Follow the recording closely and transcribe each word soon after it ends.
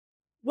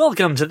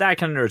Welcome to That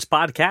Kind of Nerds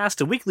podcast,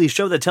 a weekly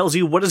show that tells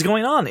you what is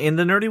going on in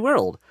the nerdy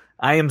world.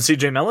 I am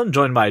CJ Mellon,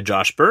 joined by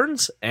Josh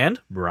Burns and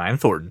Brian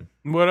Thornton.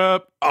 What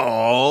up?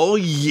 Oh,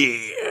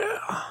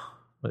 yeah.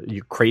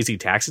 You crazy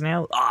taxi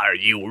now? Are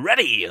you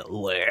ready?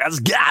 Let's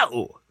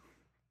go!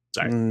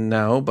 Sorry.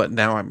 No, but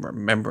now I'm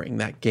remembering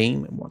that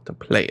game and want to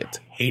play it.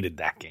 Hated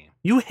that game.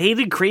 You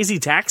hated Crazy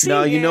Taxi?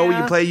 No, you know what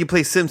Yeah. you play? You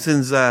play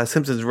Simpsons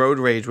Road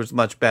Rage, which is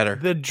much better.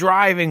 The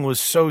driving was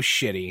so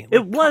shitty.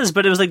 It was,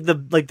 but it was like the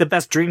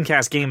best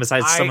Dreamcast game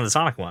besides some of the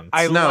Sonic ones.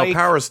 No, like,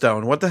 Power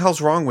Stone. What the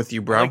hell's wrong with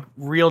you, bro? like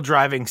real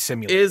driving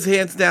simulator. Is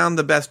hands down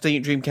the best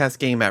Dreamcast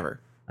game ever.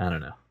 I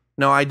don't know.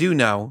 No, I do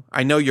know.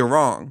 I know you're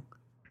wrong.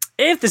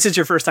 If this is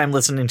your first time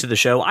listening to the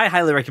show, I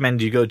highly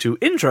recommend you go to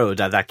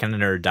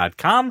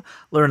intro.thatkindofnerd.com,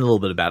 learn a little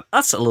bit about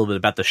us, a little bit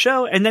about the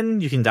show, and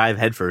then you can dive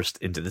headfirst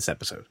into this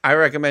episode. I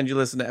recommend you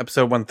listen to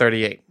episode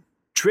 138.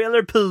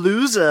 Trailer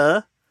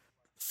Palooza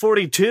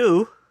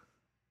 42.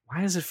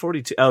 Why is it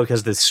 42? Oh,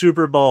 because the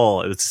Super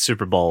Bowl. It was the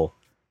Super Bowl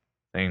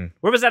thing.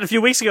 Where was that a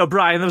few weeks ago,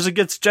 Brian? That was a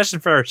good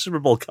suggestion for our Super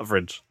Bowl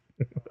coverage.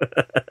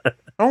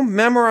 Don't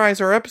memorize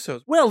our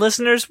episodes. Well,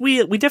 listeners,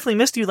 we definitely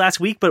missed you last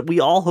week, but we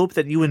all hope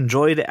that you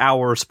enjoyed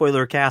our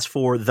spoiler cast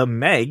for The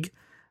Meg.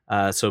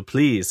 So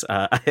please,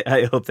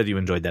 I hope that you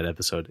enjoyed that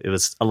episode. It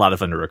was a lot of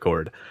fun to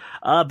record.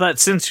 But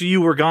since you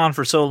were gone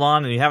for so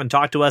long and you haven't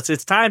talked to us,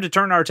 it's time to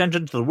turn our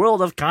attention to the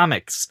world of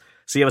comics.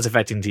 See how it's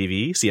affecting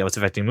TV, see how it's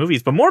affecting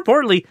movies, but more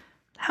importantly,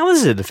 how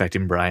is it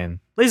affecting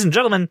Brian? Ladies and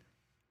gentlemen,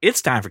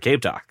 it's time for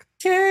Cape Talk.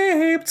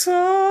 Cape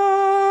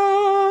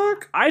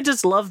Talk. I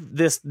just love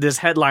this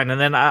headline, and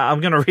then I'm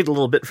going to read a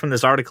little bit from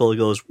this article. It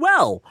goes,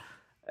 well,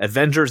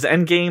 Avengers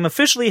Endgame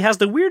officially has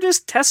the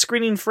weirdest test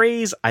screening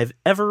phrase I've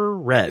ever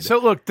read. So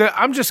look,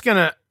 I'm just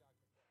gonna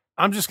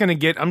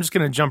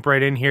jump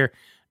right in here.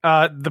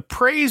 The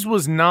praise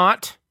was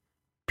not.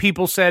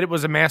 People said it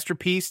was a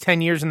masterpiece,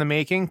 10 years in the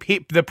making.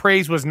 The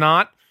praise was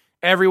not.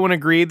 Everyone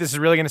agreed this is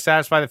really going to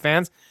satisfy the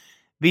fans.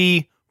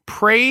 The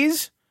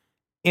praise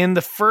in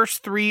the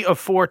first 3 of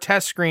 4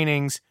 test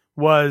screenings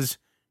was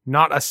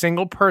not a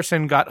single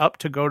person got up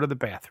to go to the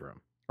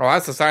bathroom. Oh,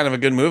 that's a sign of a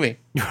good movie.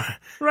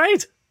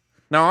 Right?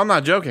 No, I'm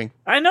not joking.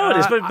 I know it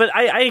is, but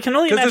I can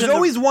only Because imagine. there's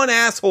always one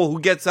asshole who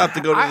gets up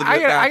to go to the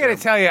bathroom. I gotta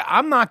tell you,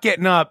 I'm not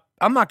getting up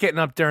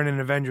during an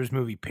Avengers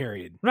movie,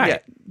 period. Right. Yeah,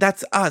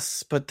 that's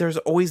us, but there's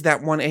always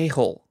that one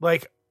a-hole.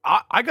 Like,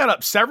 I got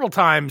up several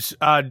times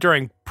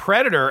during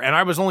Predator, and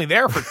I was only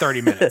there for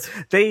 30 minutes.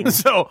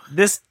 So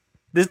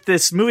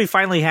This movie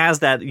finally has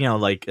that,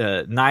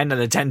 9 out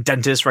of 10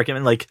 dentists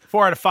recommend,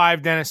 4 out of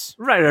 5, Dennis.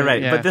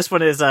 Right. Yeah. But this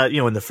one is,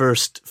 in the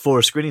first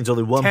 4 screenings,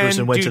 only one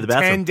person went to the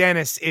bathroom. 10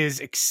 dentists is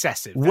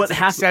excessive. What That's an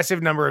happened-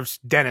 excessive number of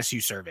dentists you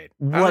surveyed.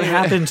 What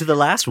happened to the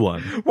last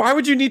one? Why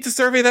would you need to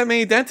survey that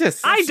many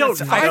dentists? I don't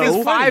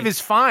know. Five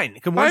is fine.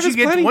 'Cause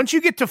Once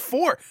you get to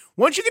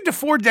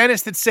 4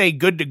 dentists that say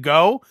good to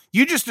go,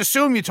 you just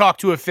assume you talk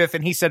to a 5th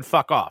and he said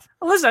fuck off.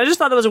 Listen, I just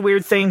thought that was a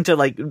weird thing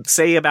to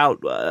say about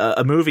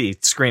a movie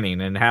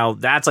screening and how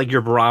that's like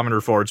your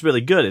barometer for it's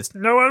really good. It's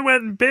no one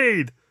went and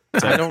paid.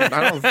 I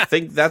don't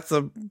think that's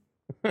the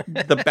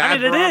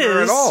bad it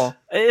barometer is at all.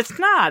 It's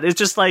not. It's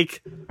just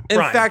like In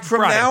Brian, fact, from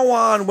Brian. now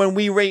on, when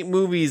we rate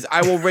movies,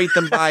 I will rate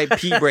them by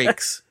pee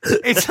breaks.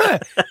 It's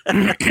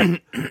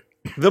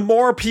The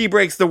more pee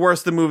breaks, the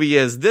worse the movie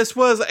is. This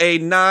was a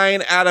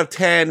 9 out of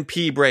 10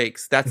 pee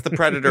breaks. That's the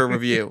Predator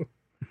review.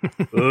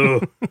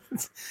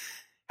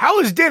 how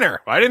was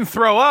dinner? I didn't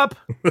throw up.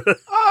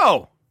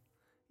 Oh,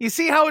 you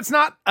see how it's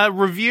not a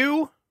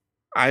review?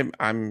 I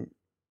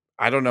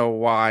don't know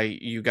why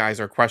you guys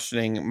are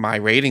questioning my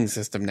rating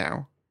system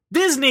now.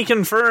 Disney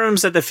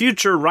confirms that the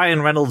future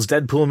Ryan Reynolds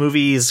Deadpool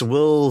movies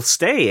will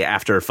stay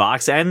after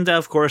Fox, and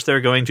of course they're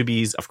going to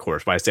be, of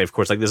course, why I say of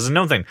course like this is a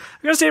known thing,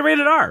 they're going to stay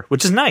rated R,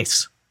 which is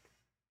nice.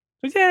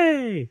 So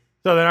yay!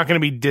 So they're not going to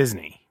be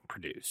Disney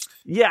produced.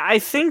 Yeah, I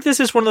think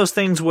this is one of those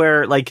things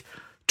where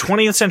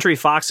 20th Century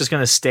Fox is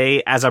going to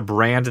stay as a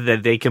brand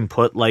that they can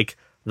put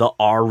the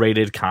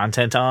R-rated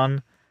content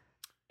on.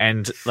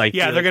 And they're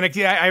gonna.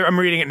 Yeah, I'm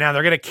reading it now.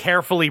 They're gonna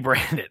carefully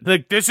brand it.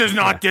 Like, this is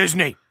not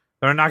Disney.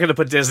 they're not going to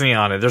put Disney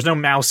on it. There's no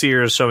mouse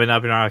ears showing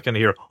up. You're not going to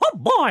hear, "Oh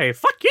boy,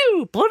 fuck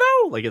you,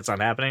 Pluto!" It's not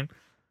happening.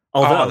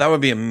 Although that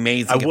would be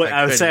amazing. I would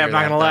could say, hear I'm not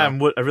that, going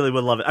to lie, though. I really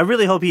would love it. I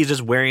really hope he's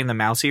just wearing the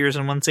mouse ears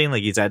in one scene,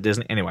 like he's at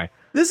Disney. Anyway,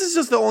 This is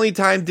just the only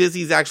time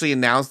Disney's actually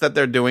announced that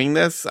they're doing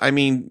this. I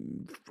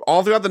mean,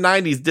 all throughout the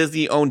 90s,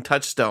 Disney owned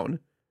Touchstone.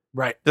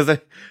 Right. Does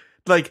it,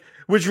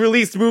 which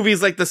released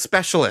movies like The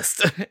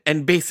Specialist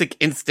and Basic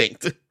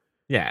Instinct.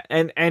 yeah,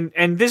 and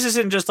this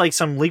isn't just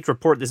some leaked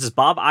report. This is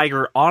Bob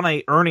Iger on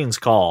a earnings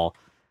call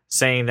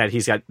saying that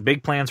he's got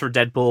big plans for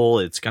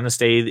Deadpool. It's going to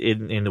stay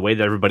in the way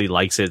that everybody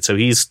likes it. So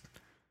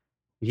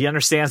he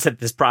understands that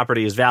this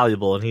property is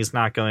valuable and he's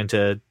not going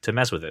to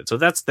mess with it. So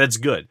that's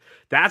good.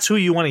 That's who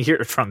you want to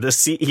hear from, the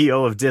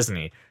CEO of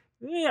Disney.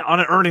 Yeah, on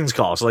an earnings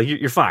call. So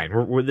you're fine.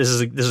 This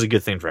is a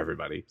good thing for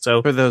everybody.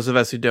 So For those of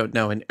us who don't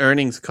know, an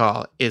earnings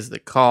call is the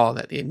call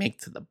that they make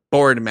to the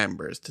board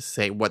members to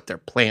say what their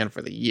plan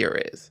for the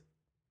year is.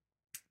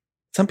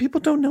 Some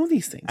people don't know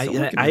these things. Don't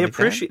look at me I like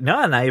appreciate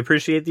and I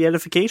appreciate the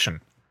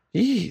edification. that.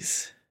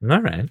 Jeez.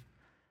 All right.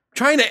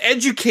 Trying to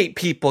educate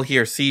people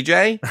here,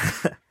 CJ.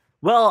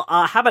 Well,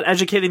 how about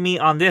educating me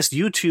on this?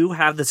 You two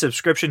have the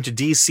subscription to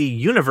DC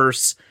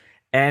Universe,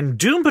 and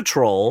Doom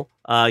Patrol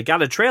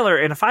got a trailer.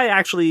 And if I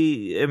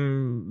actually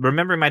am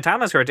remembering my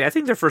timelines correctly, I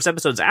think their first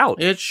episode's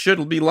out. It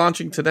should be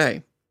launching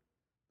today.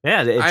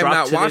 Yeah, it I have dropped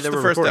not today watched that the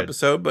we're first recording.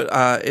 episode, but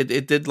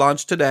it did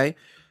launch today,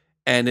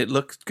 and it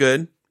looks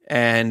good.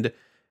 And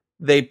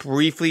they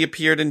briefly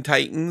appeared in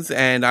Titans,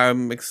 and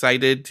I'm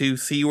excited to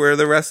see where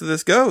the rest of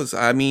this goes.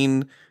 I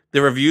mean,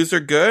 the reviews are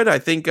good. I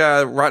think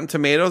Rotten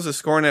Tomatoes is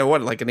scoring at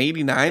what, like an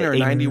 89 or a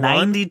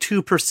 91?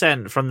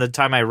 92% from the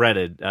time I read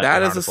it.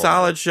 That is a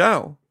solid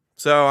show.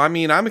 So, I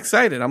mean, I'm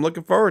excited. I'm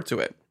looking forward to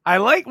it. I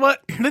like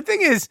what the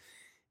thing is.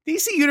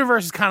 DC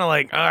Universe is kind of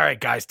like, all right,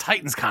 guys,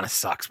 Titans kind of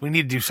sucks. We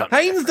need to do something.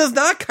 Titans does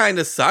not kind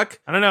of suck.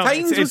 I don't know.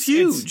 Titans was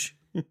huge.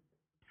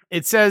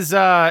 It says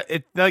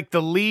it like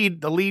the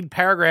lead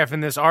paragraph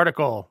in this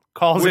article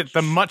calls it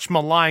the much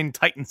maligned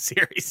Titan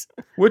series.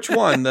 Which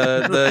one?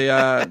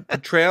 The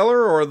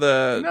trailer or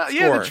the No, score?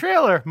 yeah, the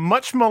trailer.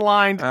 Much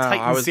maligned I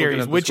Titan was looking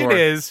series, at the which score. it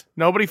is.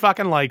 Nobody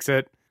fucking likes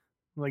it.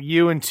 Like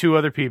you and two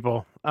other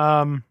people.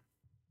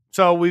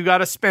 So we've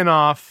got a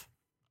spin-off.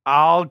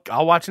 I'll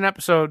watch an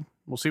episode.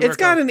 We'll see where It's it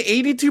got goes. an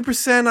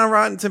 82% on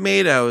Rotten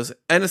Tomatoes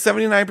and a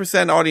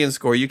 79% audience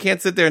score. You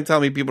can't sit there and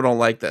tell me people don't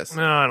like this.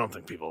 No, I don't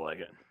think people like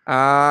it.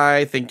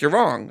 I think you're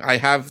wrong. I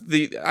have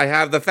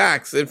the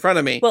facts in front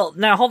of me. Well,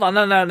 now hold on.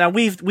 No.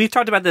 We've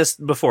talked about this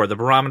before. The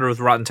barometer with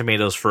Rotten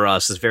Tomatoes for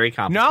us is very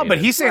complicated. No, but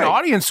he's saying Right.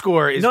 audience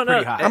score is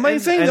pretty high. I'm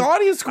not saying the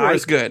audience score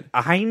is good.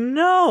 I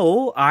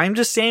know. I'm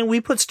just saying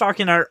we put stock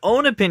in our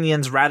own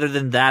opinions rather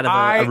than that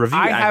of a review.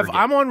 aggregate.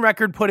 I'm on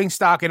record putting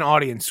stock in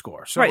audience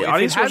score. So Right, if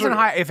audience it has scores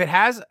are- if it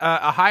has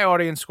a high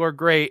audience score,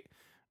 great.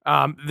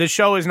 The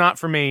show is not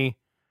for me,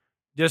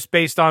 just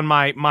based on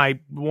my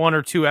one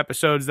or two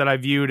episodes that I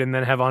viewed and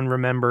then have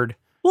unremembered.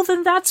 Well,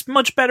 then that's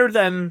much better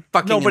than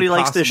Fucking nobody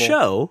likes this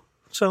impossible. show.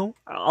 So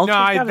I'll No,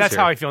 take that as that's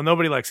here. how I feel.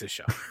 Nobody likes this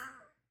show.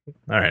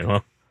 All right.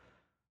 Well,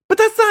 But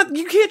that's not.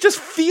 You can't just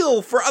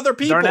feel for other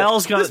people.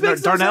 Darnell's gonna This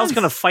makes no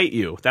sense. fight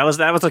you. That was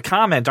a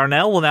comment.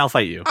 Darnell will now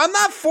fight you. I'm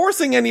not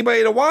forcing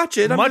anybody to watch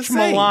it. I'm Much just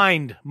saying.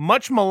 maligned.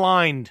 Much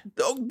maligned.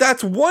 Oh,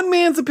 that's one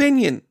man's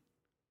opinion.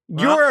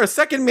 You're a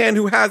second man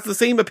who has the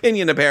same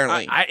opinion,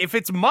 apparently. If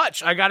it's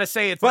much, I gotta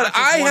say it's. but not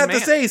just I one have man.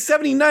 to say,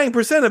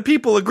 79% of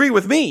people agree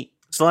with me.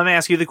 So let me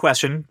ask you the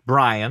question,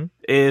 Brian: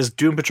 is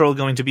Doom Patrol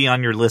going to be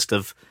on your list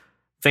of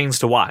things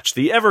to watch?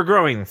 The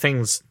ever-growing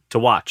things to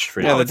watch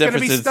for you. Yeah, No, the it's gonna be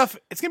difference is- stuff.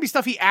 It's gonna be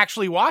stuff he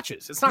actually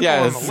watches. It's not Yeah,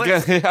 going on the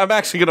list. I'm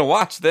actually going to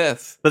watch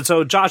this. But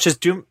so, Josh, is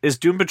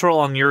Doom Patrol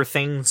on your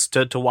things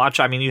to watch?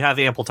 I mean, you have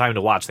ample time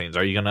to watch things.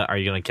 Are you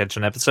gonna catch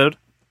an episode?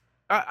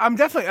 I'm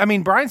definitely. I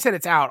mean, Brian said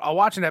it's out. I'll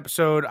watch an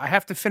episode. I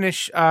have to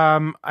finish.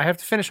 I have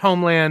to finish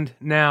Homeland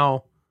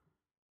now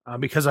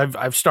because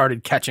I've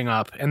started catching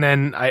up, and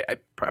then I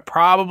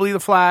probably The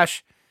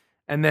Flash,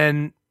 and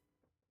then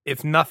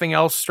if nothing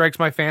else strikes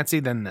my fancy,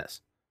 then this.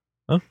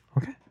 Oh,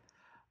 okay.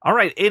 All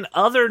right. In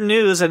other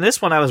news, and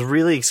this one I was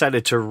really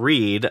excited to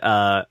read.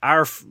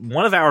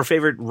 One of our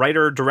favorite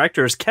writer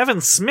directors,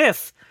 Kevin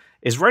Smith,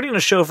 is writing a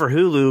show for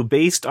Hulu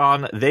based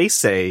on, they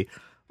say,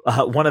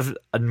 one of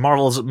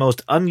Marvel's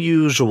most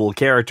unusual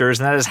characters,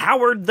 and that is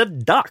Howard the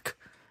Duck.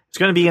 It's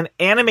going to be an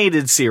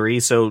animated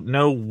series, so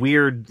no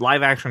weird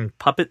live-action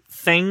puppet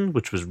thing,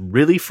 which was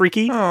really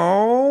freaky.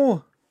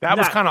 Oh, That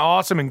was Nah. kind of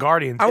awesome in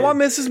Guardians. I want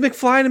Mrs.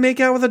 McFly to make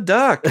out with a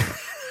duck.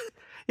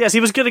 Yes, he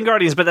was good in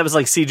Guardians, but that was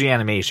like CG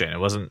animation. It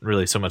wasn't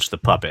really so much the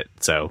puppet.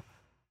 So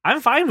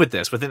I'm fine with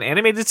this. With an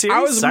animated series, I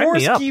was sign more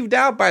me up. skeeved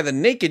out by the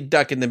naked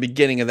duck in the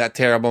beginning of that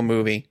terrible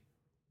movie.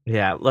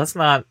 Yeah, let's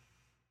not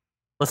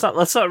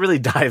really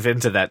dive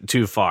into that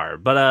too far.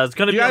 But it's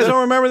going to You be. guys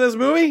don't remember this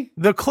movie?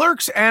 The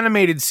Clerks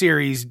animated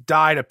series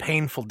died a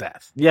painful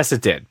death. Yes,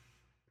 it did.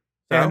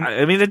 And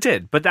I mean, it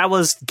did. But that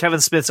was Kevin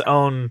Smith's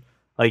own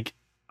like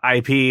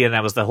IP, and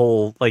that was the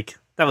whole like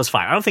that was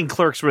fine. I don't think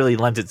Clerks really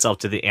lent itself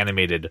to the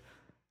animated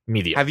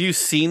media. Have you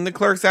seen the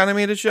Clerks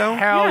animated show?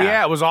 hell Yeah.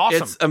 yeah, it was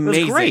awesome. It's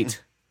amazing. It was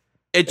great.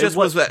 It just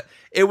was- was.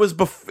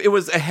 It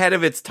was ahead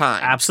of its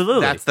time.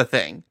 Absolutely. That's the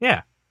thing.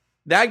 Yeah,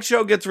 That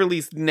show gets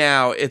released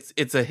now.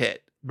 It's a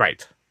hit.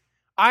 right.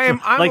 I'm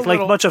like a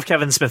little, much of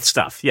Kevin Smith's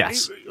stuff.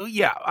 Yes.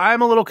 Yeah,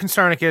 I'm a little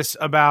concernicus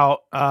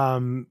about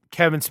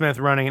Kevin Smith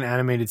running an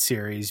animated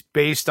series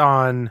based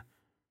on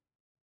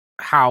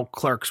how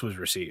Clerks was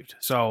received.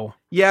 So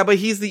Yeah, but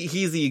he's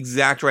the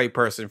exact right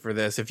person for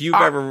this. If you've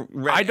ever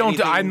read I don't.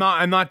 anything-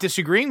 I'm not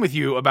disagreeing with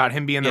you about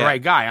him being the Yeah.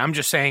 right guy. I'm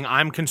just saying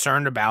I'm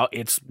concerned about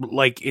its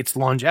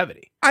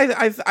longevity.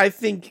 I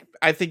think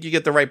you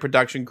get the right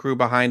production crew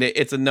behind it.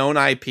 It's a known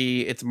IP.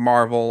 It's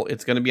Marvel.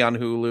 It's going to be on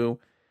Hulu.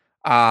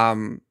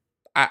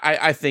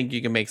 I think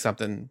you can make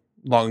something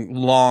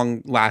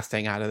long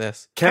lasting out of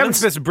this. Kevin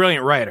Smith's a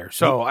brilliant writer,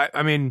 so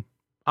I mean,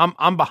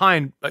 I'm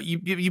behind.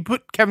 You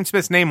put Kevin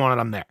Smith's name on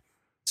it, I'm there.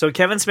 So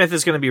Kevin Smith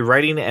is going to be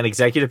writing and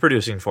executive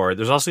producing for it.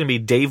 There's also going to be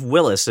Dave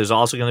Willis. There's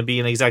also going to be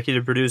an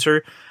executive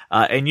producer.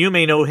 And you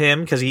may know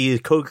him because he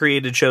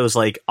co-created shows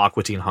like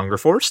Aqua Teen Hunger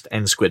Force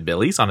and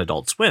Squidbillies on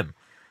Adult Swim.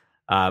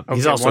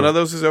 He's also one of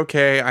those is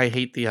okay. I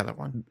hate the other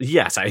one.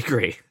 Yes, I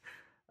agree.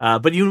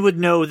 But you would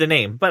know the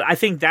name. But I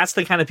think that's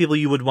the kind of people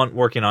you would want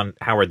working on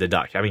Howard the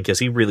Duck. I mean, because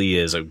he really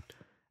is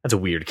that's a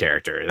weird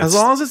character. As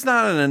long as it's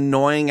not an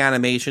annoying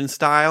animation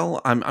style,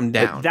 I'm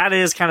down. That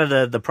is kind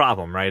of the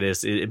problem, right?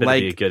 It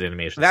better be a good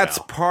animation That's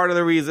style. part of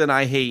the reason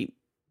I hate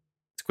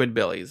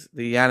Squidbillies.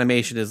 The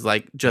animation is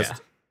like just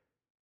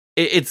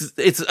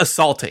it's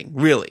assaulting,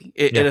 really.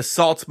 It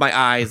assaults my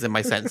eyes and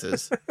my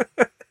senses.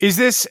 Is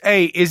this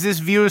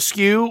View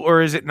Askew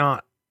or is it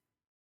not?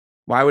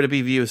 Why would it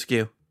be View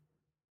Askew?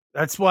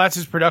 That's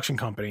his production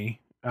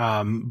company.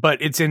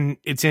 But it's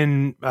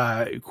in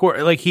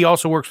like he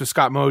also works with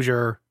Scott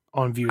Mosier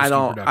on View Askew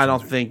Productions.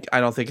 I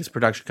don't think his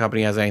production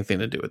company has anything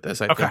to do with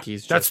this. I think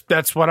he's just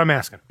that's what I'm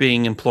asking.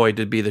 Being employed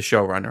to be the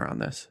showrunner on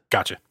this.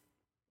 Gotcha.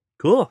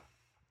 Cool.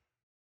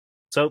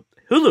 So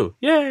Hulu,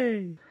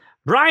 yay!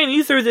 Brian,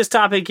 you threw this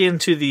topic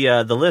into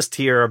the list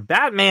here.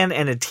 Batman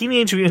and a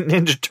Teenage Mutant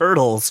Ninja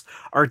Turtles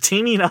are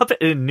teaming up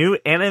in a new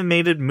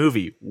animated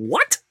movie.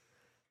 What?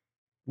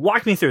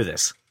 Walk me through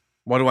this.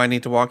 What do I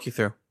need to walk you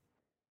through?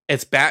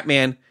 It's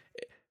Batman.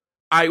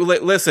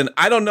 Listen,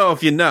 I don't know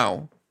if you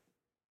know,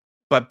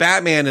 but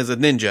Batman is a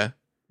ninja.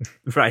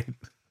 Right.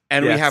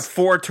 And we have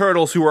 4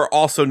 turtles who are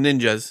also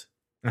ninjas.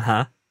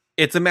 Uh-huh.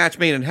 It's a match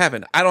made in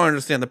heaven. I don't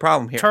understand the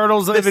problem here.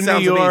 Turtles live in New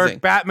York. Amazing.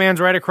 Batman's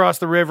right across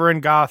the river in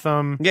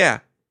Gotham. Yeah.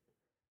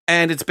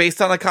 And it's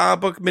based on a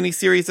comic book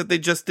miniseries that they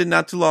just did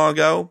not too long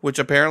ago, which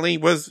apparently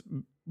was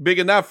big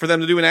enough for them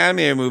to do an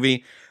animated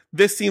movie.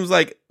 This seems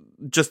like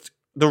just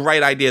the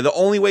right idea. The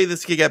only way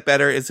this could get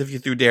better is if you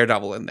threw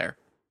Daredevil in there.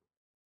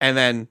 And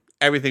then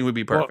everything would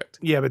be perfect.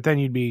 Well, yeah, but then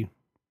you'd be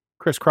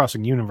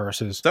crisscrossing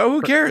universes. So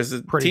who cares?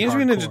 Teenage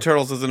Mutant Ninja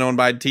Turtles isn't owned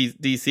by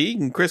DC. You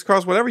can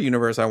crisscross whatever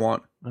universe I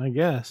want. I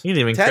guess. You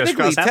didn't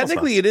even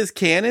technically it is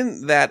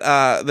canon that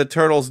the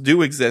Turtles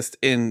do exist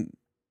in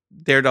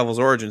Daredevil's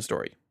origin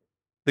story.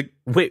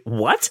 Wait,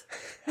 what?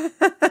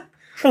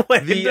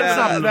 Wait,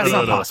 that's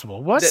not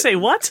possible. What? Say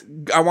what?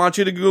 I want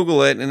you to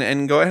Google it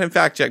and go ahead and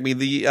fact check me.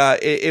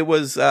 It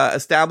was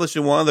established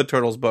in one of the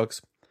Turtles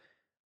books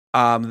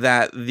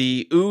that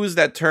the ooze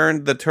that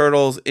turned the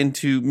Turtles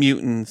into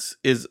mutants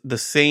is the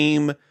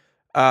same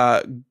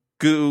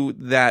goo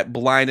that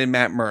blinded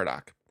Matt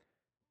Murdock.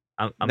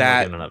 I'm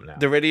looking it up now.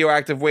 The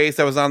radioactive waste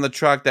that was on the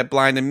truck that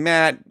blinded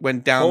Matt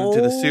went down into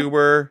the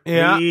sewer.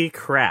 Yeah.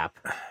 Crap.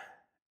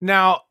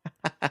 Now,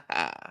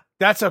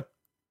 that's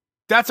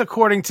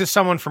according to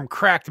someone from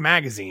Cracked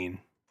Magazine.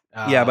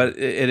 Yeah, but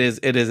it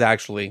is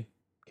actually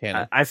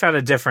canon. I found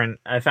a different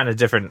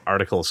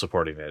article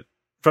supporting it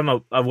from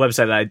a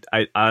website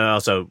I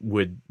also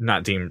would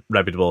not deem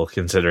reputable,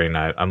 considering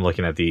I'm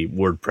looking at the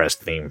WordPress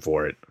theme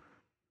for it.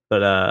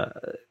 But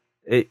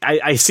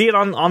I see it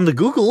on the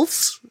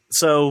Googles,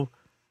 so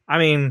I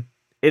mean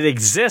it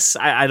exists.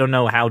 I don't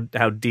know how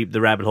deep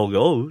the rabbit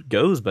hole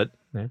goes, but.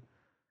 Yeah.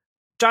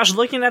 Josh,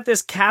 looking at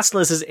this cast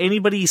list, does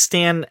anybody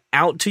stand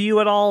out to you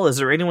at all? Is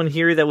there anyone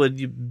here that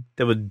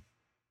would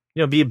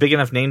be a big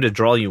enough name to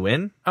draw you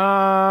in? No.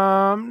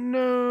 I'm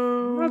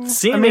not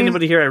seeing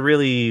anybody here I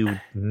really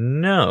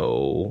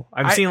know.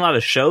 I've seen a lot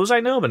of shows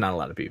I know, but not a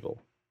lot of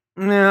people.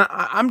 Nah,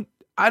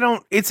 I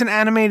don't. It's an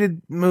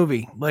animated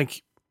movie.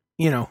 Like,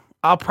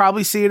 I'll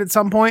probably see it at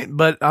some point,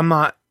 but I'm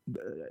not.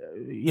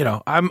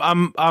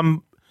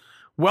 I'm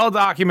well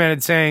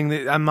documented saying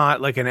that I'm not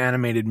like an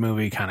animated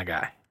movie kind of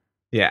guy.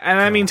 Yeah, and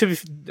I mean to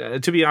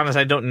be honest,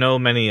 I don't know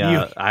many.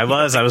 I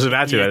was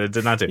about to. I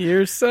did not to.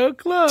 You're so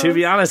close. To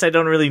be honest, I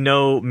don't really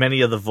know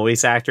many of the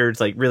voice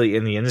actors, like really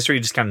in the industry.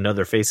 Just kind of know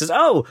their faces.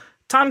 Oh,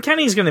 Tom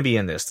Kenny's going to be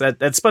in this.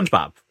 That's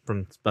SpongeBob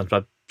from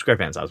SpongeBob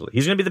SquarePants. Obviously,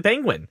 he's going to be the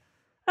Penguin.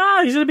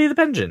 He's going to be the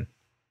Penguin.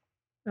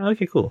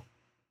 Okay, cool.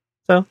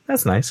 So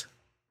that's nice.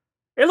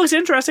 It looks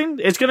interesting.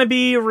 It's going to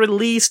be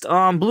released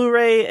on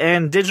Blu-ray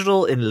and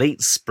digital in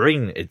late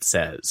spring. It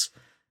says,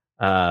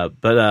 yeah.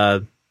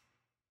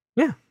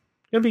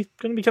 Gonna be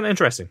kind of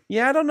interesting.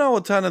 Yeah, I don't know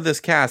a ton of this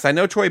cast. I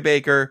know Troy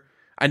Baker.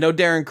 I know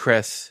Darren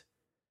Criss.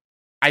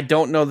 I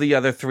don't know the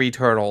other 3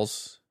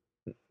 turtles.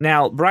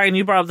 Now, Brian,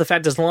 you brought up the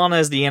fact as long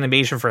as the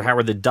animation for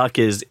Howard the Duck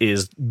is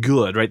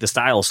good, right? The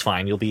style's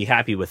fine. You'll be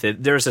happy with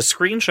it. There's a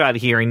screenshot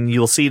here, and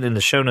you'll see it in the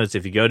show notes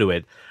if you go to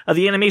it, of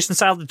the animation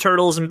style of the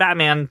Turtles and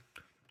Batman.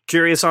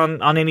 Curious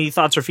on any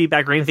thoughts or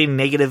feedback or anything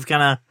negative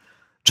kind of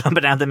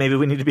jumping out that maybe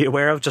we need to be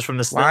aware of just from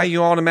this. Why are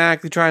you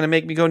automatically trying to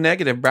make me go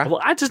negative, brah?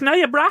 Well, I just know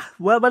you, brah.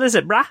 Well, what is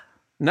it, brah?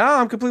 No,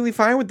 I'm completely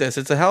fine with this.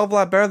 It's a hell of a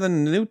lot better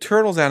than the new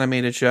Turtles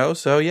animated show.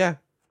 So yeah,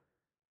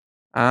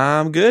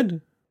 I'm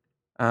good.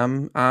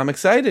 I'm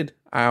excited.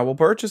 I will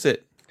purchase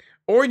it.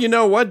 Or you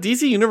know what?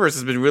 DC Universe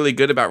has been really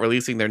good about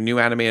releasing their new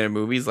animated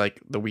movies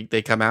like the week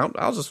they come out.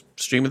 I'll just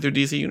stream it through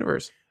DC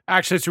Universe.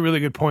 Actually, it's a really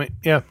good point.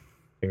 Yeah.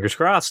 Fingers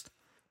crossed.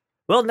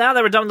 Well, now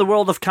that we're done with the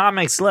world of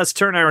comics, let's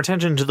turn our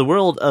attention to the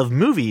world of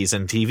movies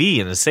and TV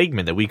in a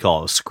segment that we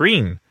call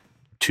Screen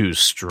to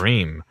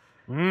stream.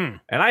 Mm.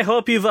 And I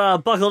hope you've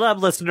buckled up,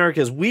 listener,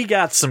 because we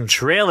got some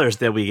trailers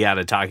that we got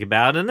to talk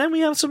about, and then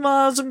we have some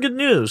good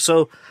news.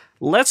 So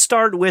let's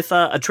start with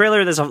a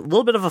trailer that's a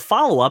little bit of a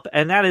follow-up,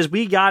 and that is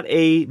we got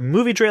a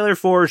movie trailer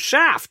for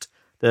Shaft,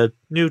 the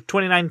new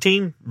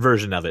 2019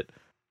 version of it.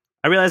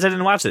 I realized I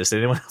didn't watch this. Did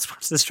anyone else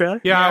watch this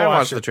trailer? Yeah, I I watched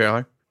watched the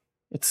trailer.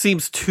 It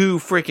seems too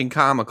freaking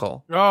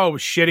comical. Oh,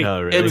 shitty.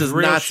 No, really? It does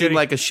real not seem shitty.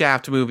 like a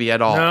Shaft movie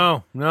at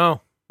all.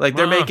 No. Like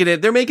they're making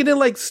it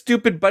like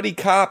stupid buddy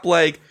cop,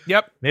 like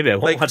Yep. Maybe I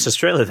won't Like- watch this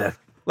trailer then.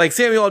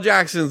 Samuel L.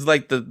 Jackson's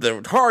like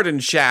the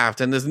hardened Shaft,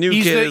 and this new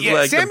kid is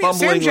like the bumbling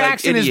Sam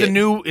Jackson like,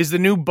 idiot. is the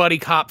new buddy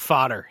cop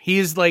fodder. He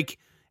is like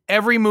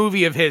every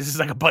movie of his is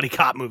like a buddy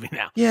cop movie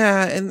now.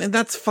 Yeah, and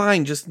that's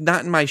fine, just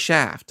not in my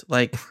Shaft.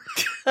 Like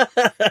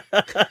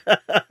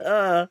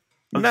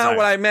not sorry.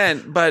 what I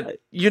meant, but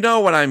you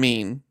know what I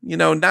mean. You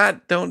know,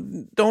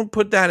 don't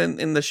put that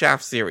in the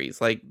Shaft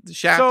series. Like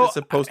Shaft is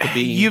supposed to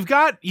be. You've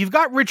got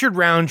Richard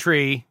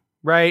Roundtree,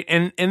 right?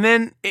 And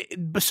then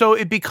so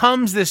it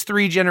becomes this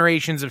 3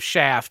 generations of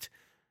Shaft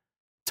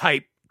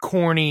type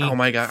corny. Oh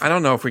my god, I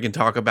don't know if we can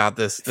talk about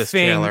this thing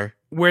trailer.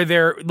 where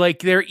they're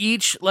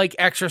each like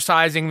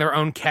exercising their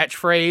own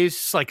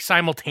catchphrase like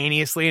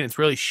simultaneously, and it's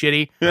really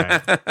shitty.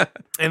 Right.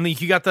 And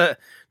like, you got the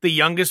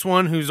youngest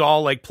one who's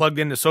all like plugged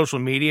into social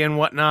media and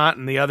whatnot,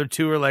 and the other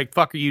 2 are like,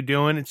 "Fuck, are you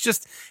doing?" It's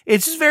just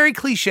very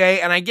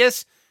cliche, and I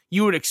guess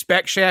you would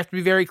expect Shaft to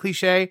be very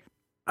cliche.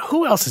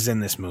 Who else is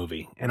in this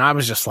movie? And I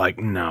was just like,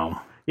 no.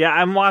 Yeah,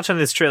 I'm watching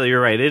this trailer.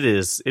 You're right. It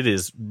is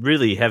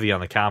really heavy on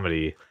the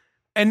comedy.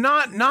 And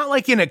not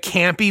like in a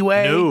campy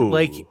way, No.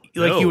 like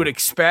No. you would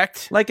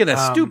expect. Like in a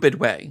stupid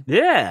way.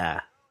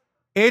 Yeah.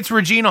 It's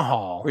Regina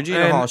Hall.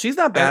 Regina Hall. She's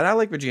not bad. I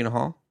like Regina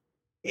Hall.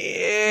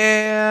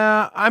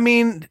 Yeah, I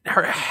mean,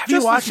 have you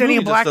Just watched this any movie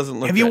of just Black? doesn't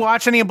look Have you good.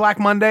 watched any of Black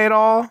Monday at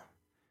all?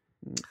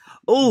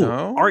 Oh,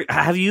 No.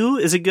 have you?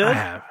 Is it good? I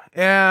have.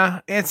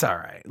 Yeah, it's all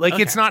right. Like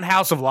it's not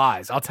House of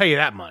Lies. I'll tell you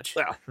that much.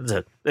 Well,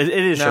 it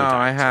is No, Showtime.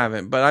 I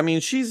haven't. But I mean,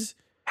 she's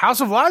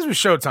House of Lies was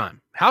Showtime.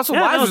 House of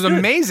Yeah, Lies no, was it's good.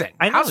 amazing.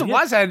 I know, House of yeah.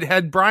 Lies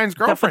had Brian's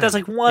But girlfriend. that's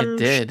like one. It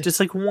did. Just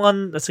like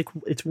one. That's like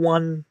it's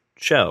one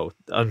show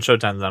on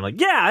Showtime. And I'm like,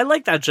 yeah, I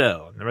like that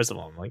show. And the rest of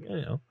them, I'm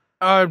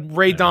like,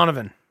 Ray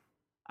Donovan.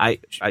 I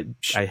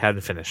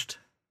hadn't finished.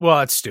 Well,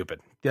 that's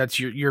stupid. That's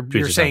you're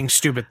Preach saying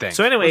stupid things.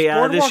 So anyway,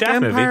 was this Boardwalk Shaft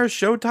Empire movie.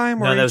 Showtime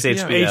or No, that was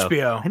HBO?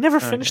 HBO. I never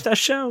finished that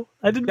show.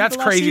 I didn't. That's do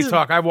the last crazy season.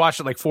 talk. I've watched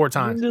it like 4 I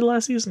times. didn't do the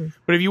last season.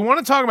 But if you want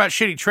to talk about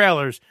shitty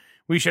trailers,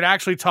 we should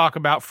actually talk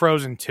about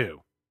Frozen 2.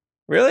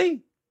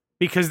 Really?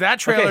 Because that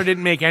trailer Okay.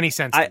 didn't make any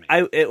sense to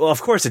me. Well,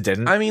 of course it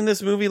didn't. I mean,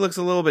 this movie looks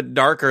a little bit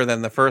darker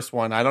than the first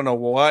one. I don't know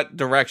what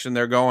direction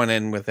they're going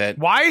in with it.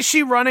 Why is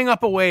she running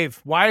up a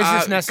wave? Why is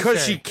this necessary?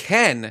 Because she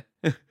can.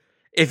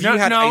 If no, you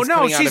had no, ice no.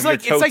 coming out She's of your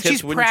like, toe it's like tips,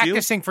 she's wouldn't you?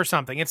 practicing for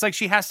something. It's like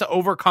she has to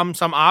overcome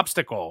some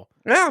obstacle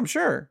Yeah, I'm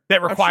sure.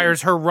 that I'm requires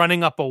sure. her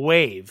running up a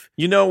wave.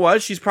 You know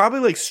what? She's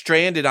probably like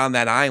stranded on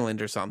that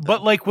island or something.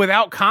 But like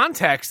without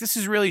context, this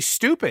is really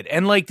stupid.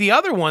 And like the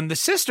other one, the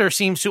sister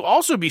seems to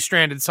also be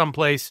stranded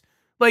someplace.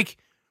 Like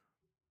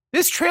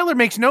this trailer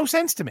makes no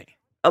sense to me.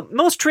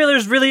 Most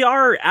trailers really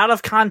are out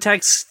of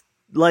context,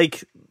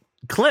 like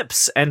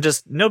clips, and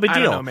just no big I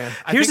deal. don't know, man.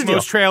 I Here's think the deal.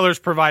 most trailers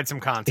provide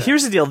some context.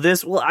 Here's the deal.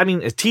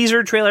 A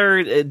teaser,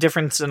 trailer,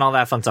 difference, and all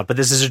that fun stuff. But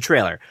this is a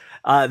trailer.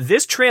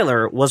 This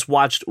trailer was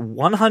watched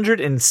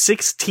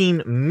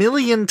 116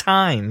 million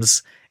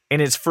times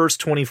in its first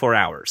 24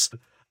 hours.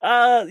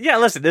 Yeah,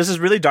 listen, this is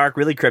really dark,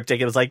 really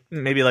cryptic. It was like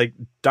maybe like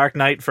Dark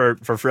Knight for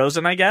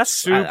Frozen, I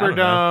guess. I super don't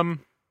know. dumb.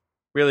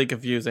 really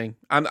confusing.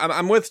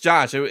 I'm with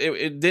Josh.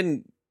 It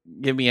didn't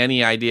give me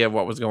any idea of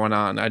what was going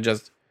on. I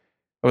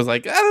was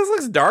like, this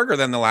looks darker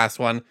than the last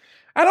one.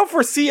 I don't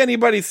foresee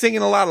anybody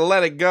singing a lot of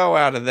 "Let It Go"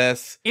 out of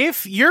this.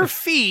 If your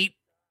feet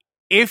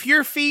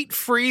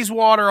freeze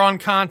water on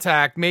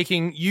contact,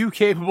 making you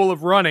capable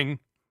of running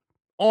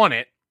on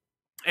it,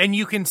 and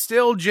you can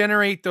still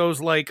generate those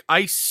like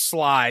ice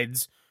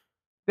slides,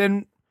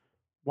 then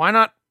why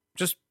not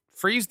just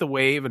freeze the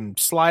wave and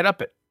slide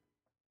up it?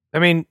 I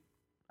mean,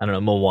 I don't know.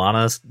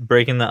 Moana's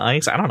breaking the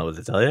ice. I don't know what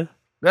to tell you.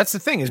 that's the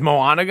thing. Is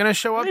Moana going to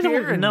show up I don't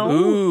here? And- know.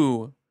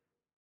 Ooh.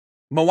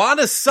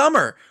 Moana's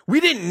summer. We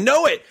didn't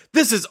know it.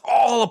 This is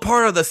all a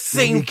part of the There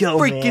same you go,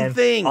 freaking man.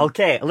 thing.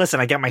 Okay,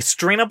 listen, I got my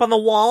string up on the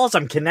walls.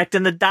 I'm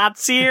connecting the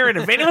dots here. And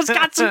if anyone's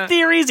got some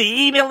theories,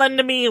 email them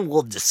to me and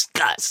we'll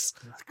discuss.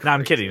 No,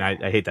 I'm kidding.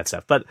 I hate that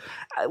stuff. But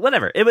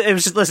whatever. It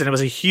was just, listen, it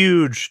was a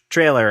huge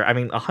trailer. I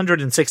mean,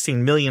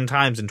 116 million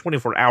times in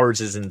 24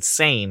 hours is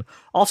insane.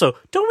 Also,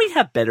 don't we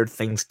have better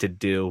things to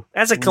do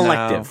as a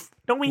collective?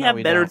 Don't we No, have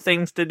we better don't.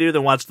 things to do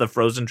than watch the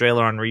Frozen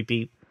trailer on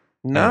repeat?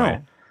 No.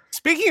 Anyway.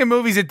 Speaking of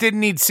movies that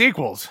didn't need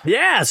sequels,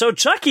 Yeah, so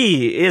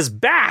Chucky is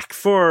back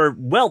for,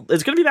 well,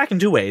 it's going to be back in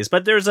 2 ways,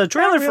 but there's a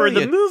trailer Not for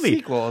really the a movie.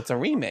 sequel. It's a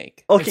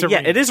remake. Okay, It's a yeah,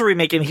 remake. it is a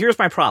remake, and here's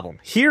my problem.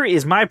 Here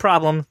is my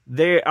problem.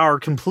 They are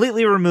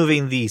completely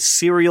removing the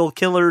serial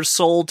killer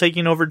soul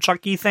taking over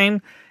Chucky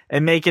thing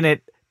and making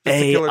it Just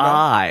a killer doll?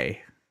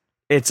 AI.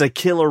 It's a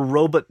killer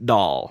robot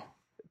doll.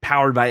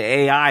 powered by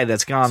AI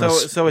that's gone.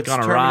 So it's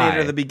gone Terminator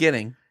awry. the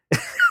beginning.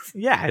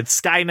 Yeah, it's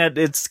Skynet.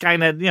 It's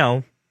Skynet. You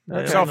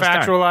know,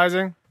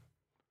 Self-actualizing.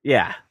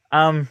 Yeah.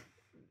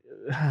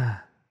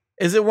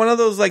 Is it one of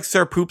those like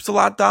Sir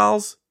Poops-a-Lot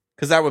dolls?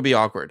 Because that would be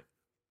awkward.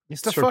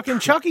 It's the Sir fucking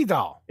Chucky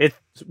doll.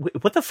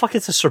 What the fuck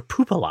is a Sir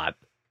Poop-a-Lot?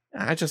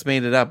 I just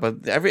made it up,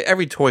 but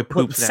every toy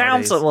poops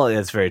Sounds nowadays. well.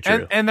 That's very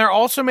true. And they're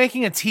also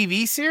making a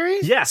TV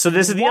series? Yeah, so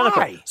this is the other Why?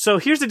 part. So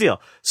here's the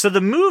deal. So the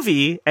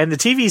movie and the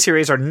TV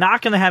series are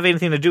not going to have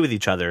anything to do with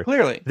each other.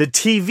 Clearly. The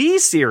TV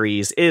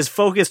series is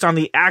focused on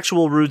the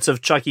actual roots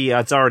of Chucky.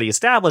 It's already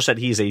established that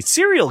he's a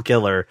serial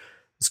killer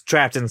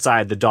trapped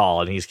inside the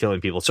doll and he's killing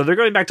people. So they're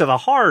going back to the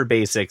horror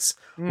basics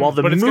while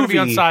the but it's movie...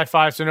 going to be on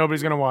Sci-Fi, so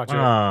nobody's going to watch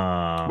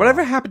it.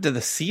 Whatever happened to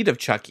the seed of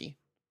Chucky?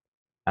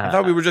 I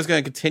thought we were just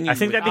going to continue. I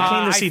think that with-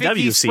 became the I think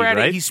CW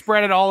seed, He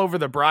spread it all over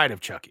the Bride of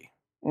Chucky.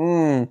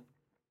 Mm,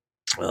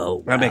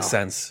 Oh, that makes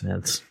sense.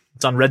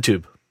 It's on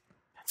RedTube.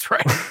 That's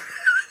right.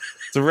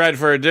 It's red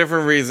for a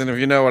different reason, if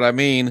you know what I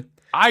mean.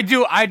 I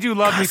do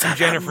love me some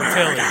Jennifer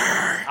Tilly.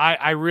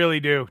 I really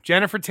do.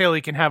 Jennifer Tilly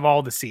can have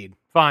all the seed.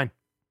 Fine.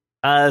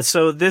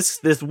 So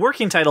this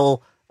working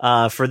title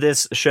for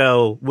this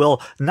show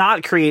will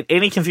not create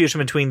any confusion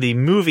between the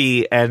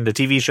movie and the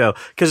TV show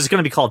because it's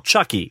going to be called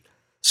Chucky.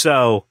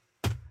 So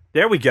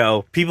there we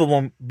go. People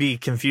won't be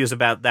confused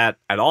about that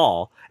at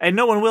all, and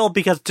no one will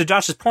because, to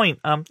Josh's point,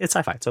 it's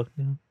sci-fi. So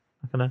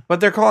not gonna.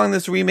 But they're calling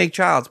this remake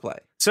Child's Play.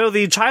 So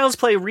the Child's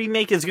Play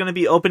remake is going to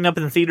be opening up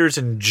in the theaters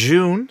in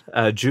June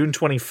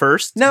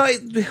 21st. Now,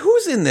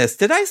 who's in this?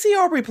 Did I see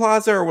Aubrey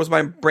Plaza, or was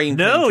my brain?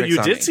 No, playing tricks you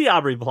on did me? see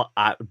Aubrey.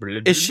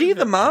 Is she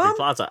the mom? Aubrey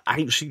Plaza.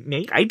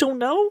 I don't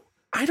know.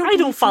 I don't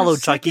believe follow for a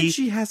second Chucky.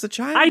 She has a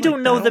child. I don't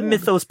like know that the old.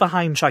 mythos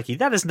behind Chucky.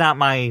 That is not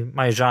my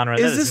genre.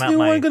 That Is this not new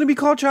my, one going to be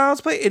called Child's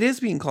Play? It is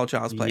being called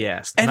Child's Play.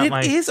 Yes, and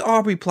not it is my-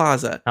 Aubrey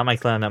Plaza. Not my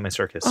clown, not my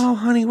circus. Oh,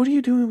 honey, what are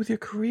you doing with your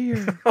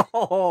career?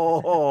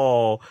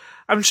 Oh,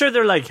 I'm sure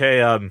they're like,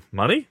 hey,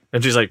 money?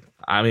 And she's like,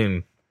 I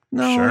mean,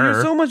 No, Sure.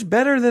 you're so much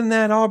better than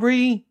that,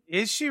 Aubrey.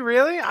 Is she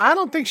really? I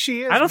don't think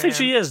she is. I don't think man.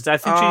 she is. I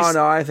think Oh she's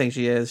no, I think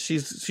she is.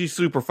 She's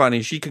super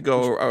funny. She could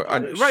go. right.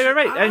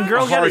 And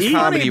girl a gotta hard eat.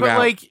 comedy but route.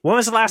 like, When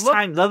was the last Look-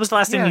 time? That was the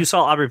last thing Yeah. you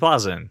saw Aubrey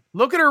Plaza in.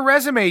 look at her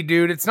resume,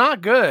 dude. It's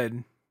not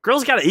good.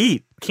 Girl's gotta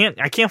eat.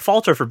 I can't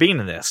fault her for being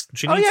in this.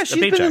 She Oh needs yeah, a she's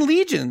paycheck. been in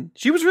Legion.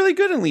 She was really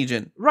good in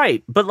Legion.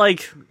 Right, but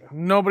like,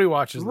 Nobody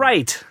watches. them.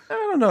 right. I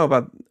don't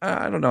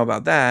know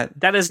about that.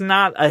 That is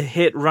not a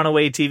hit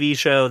runaway TV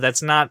show.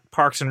 That's not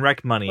Parks and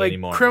Rec money Like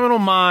anymore. Criminal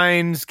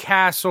Minds,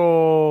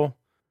 Castle,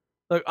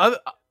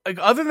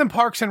 other than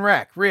Parks and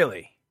Rec,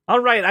 really. All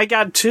right, I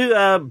got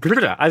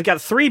I've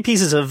got three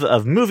pieces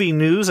of movie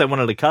news I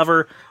wanted to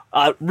cover.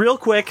 Real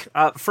quick,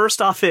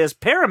 first off is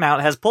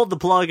Paramount has pulled the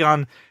plug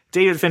on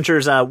David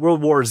Fincher's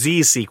World War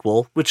Z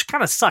sequel, which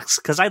kind of sucks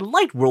because I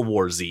liked World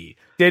War Z.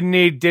 Didn't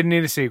need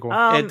a sequel.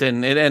 It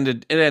didn't. It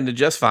ended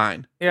just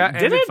fine. yeah,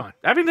 Did ended it? fine.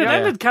 I mean, it Yeah.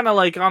 ended kind of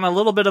like on a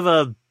little bit of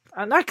a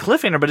not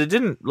cliffhanger, but it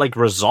didn't like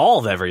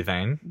resolve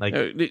everything. Like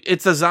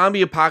It's a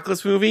zombie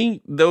apocalypse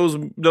movie. Those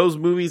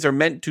movies are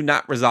meant to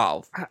not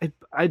resolve.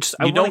 I just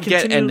You I don't wanna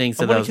get continue, endings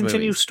to I wanna those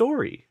continue movies.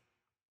 story.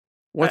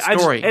 What I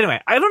just- story? anyway,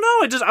 I don't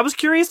know. I was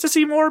curious to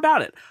see more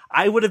about it.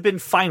 I would have been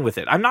fine with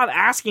it. I'm not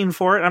asking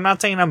for it. I'm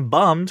not saying I'm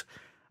bummed.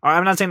 Or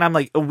I'm not saying I'm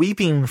like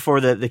weeping for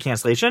the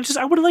cancellation. It's just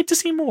I would have liked to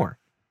see more.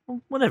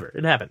 Whatever,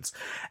 it happens.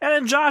 And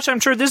then Josh, I'm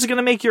sure this is going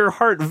to make your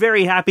heart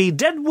very happy.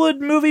 Deadwood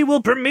movie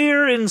will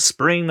premiere in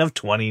spring of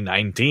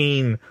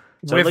 2019.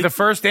 So With like, the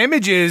first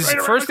images, Right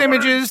around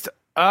the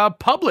corner.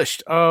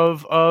 published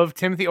of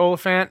Timothy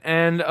Oliphant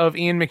and of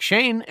Ian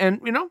McShane,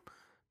 and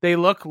they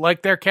look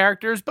like their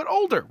characters but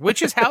older,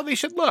 which is how they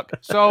should look.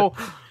 So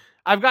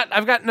I've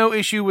got no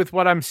issue with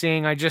what I'm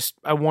seeing.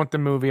 I want the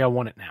movie. I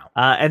want it now.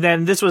 and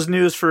then this was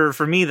news for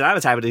me that I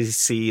was happy to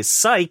see.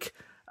 Psych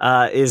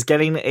is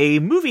getting a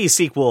movie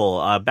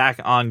sequel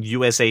back on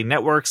USA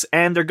Networks,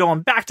 and they're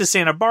going back to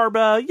Santa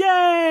Barbara.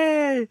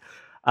 Yay!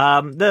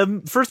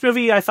 The first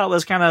movie I thought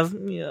was kind of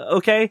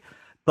okay,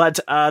 but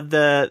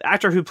the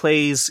actor who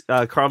plays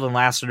Carlton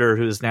Lassiter,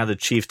 who is now the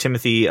chief,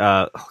 Timothy,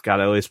 I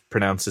always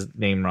pronounce his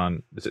name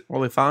wrong. Is it?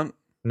 Oliphant.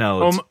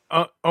 No, it's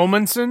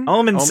Omenson.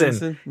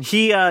 Omenson. Omenson.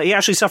 He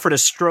actually suffered a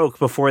stroke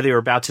before they were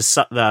about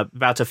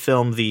to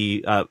film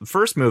the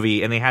first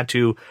movie, and they had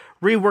to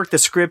rework the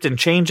script and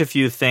change a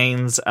few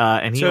things.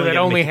 And he So that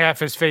only made, half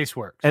his face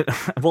works.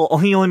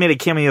 he only made a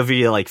cameo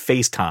via like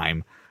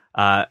FaceTime.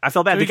 I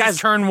felt bad. So The he just guy's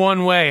turned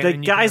one way. and the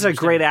then you can guy's a understand.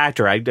 great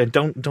actor. I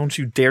don't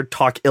you dare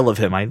talk ill of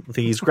him. I think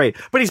he's great,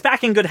 but he's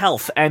back in good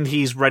health and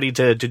he's ready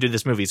to do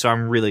this movie. So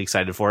I'm really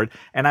excited for it.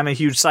 And I'm a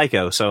huge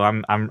psycho, so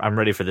I'm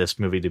ready for this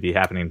movie to be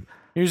happening.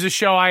 Here's a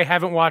show I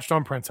haven't watched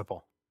on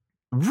principle.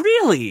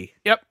 Really?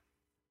 Yep.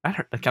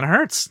 That kind of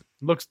hurts.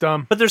 Looks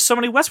dumb. But there's so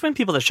many West Wing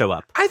people that show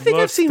up. I think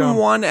I've Looks seen dumb.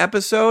 one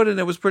episode and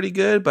it was pretty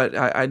good, but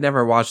I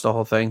never watched the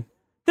whole thing.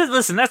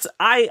 Listen,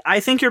 I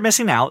think you're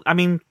missing out. I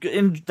mean,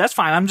 and that's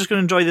fine. I'm just going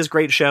to enjoy this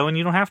great show, and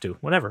you don't have to.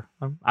 Whatever.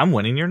 I'm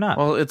winning. You're not.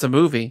 Well, it's a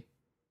movie.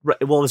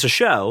 Well, it's a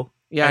show.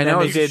 Yeah, And I then know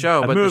they it's a did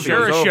show, a but movie. the show's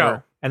You're a over.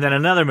 show. And then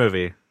another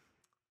movie.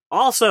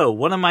 Also,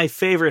 one of my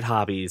favorite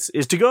hobbies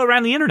is to go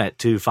around the internet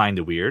to find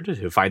the weird,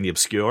 to find the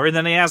obscure, and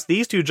then I ask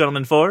these two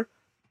gentlemen for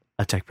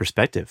a tech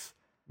perspective.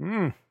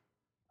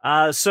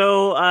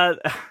 So,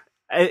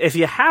 if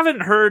you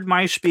haven't heard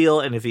my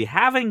spiel, and if you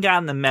haven't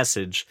gotten the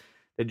message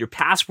that your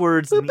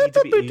passwords need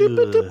to be...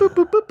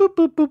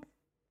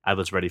 I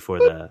was ready for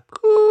the...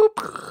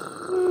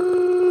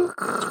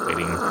 Just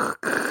waiting.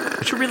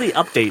 We should really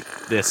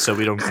update this so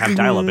we don't have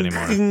dial-up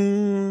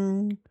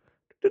anymore.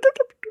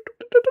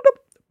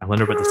 I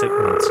wonder what the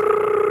signal is.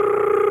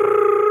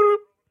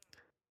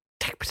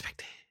 Tech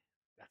perspective.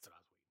 That's what I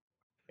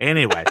was.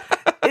 Anyway,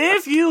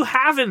 if you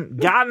haven't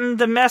gotten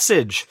the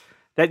message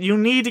that you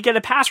need to get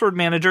a password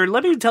manager,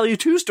 let me tell you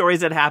 2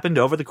 stories that happened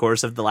over the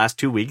course of the last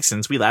 2 weeks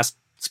since we last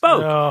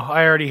spoke. Oh,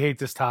 I already hate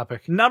this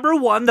topic. Number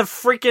 1, the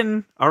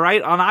freaking, all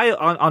right,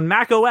 on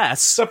Mac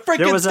OS, The freaking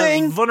there was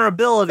thing. a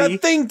vulnerability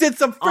That thing did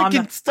some on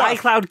freaking stuff.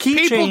 iCloud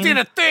keychain People did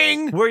a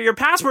thing. where your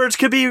passwords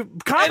could be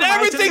compromised. And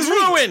everything's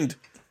leaked. ruined.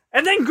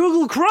 And then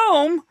Google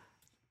Chrome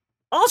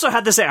also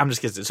had to say, I'm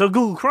just kidding. So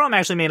Google Chrome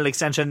actually made an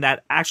extension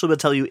that actually will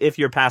tell you if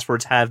your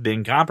passwords have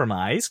been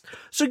compromised.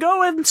 So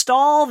go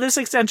install this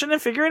extension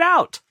and figure it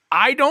out.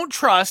 I don't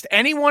trust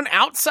anyone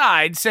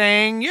outside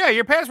saying, yeah,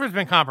 your password's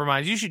been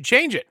compromised. You should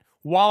change it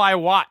while I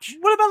watch.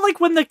 What about like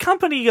when the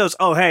company goes,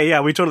 oh, hey,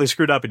 yeah, we totally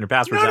screwed up in your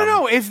passwords.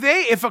 No.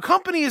 If a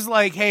company is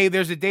like, hey,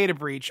 there's a data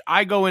breach,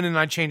 I go in and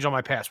I change all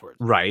my passwords.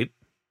 Right.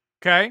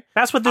 Okay?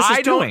 That's what this is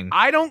doing.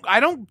 I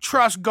don't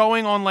trust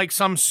going on like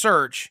some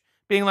search,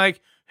 being like,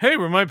 hey,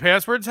 were my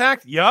passwords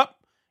hacked? Yup.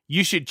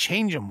 You should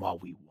change them while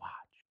we watch.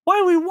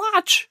 Why we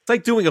watch? It's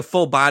like doing a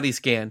full body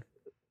scan.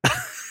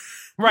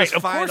 Right. Just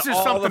Of find course there's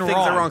all something the things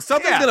wrong. are wrong.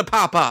 Something's Yeah. going to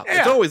pop up. Yeah.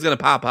 It's always going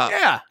to pop up.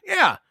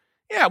 Yeah.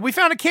 We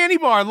found a candy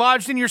bar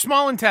lodged in your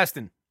small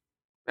intestine.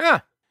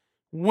 Yeah.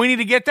 We need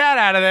to get that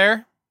out of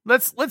there.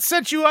 Let's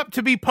set you up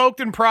to be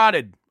poked and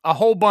prodded a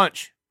whole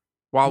bunch.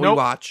 While we Nope.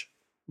 watch.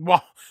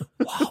 While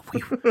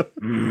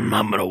I'm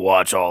gonna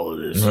watch all of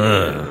this.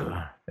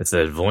 It's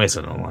that voice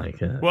I don't like.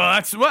 Well,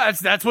 that's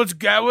what's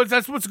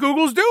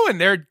Google's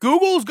doing.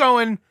 Google's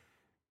going.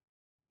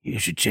 You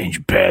should change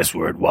your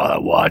password while I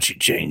watch you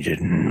change it.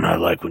 I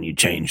like when you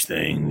change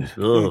things.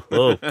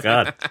 Oh,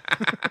 God.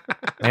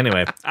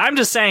 Anyway, I'm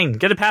just saying,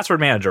 get a password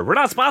manager. We're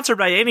not sponsored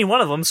by any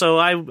one of them, so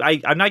I'm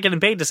not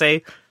getting paid to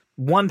say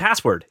one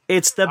password.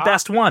 It's the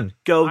best one.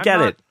 Go I'm get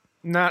not- it.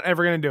 Not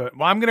ever gonna do it.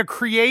 Well, I'm gonna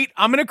create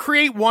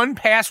one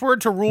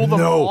password to rule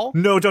them all.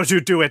 No, don't you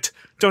do it.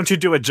 Don't you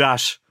do it,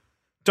 Josh.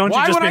 Don't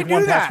Why you just would I make do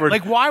one that? password.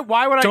 Like why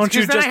would I? Don't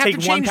you 'cause then I just have take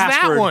to one change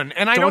password. that one,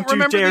 and I don't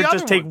remember you dare the other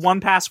just take ones. one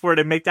password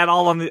and make that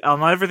all on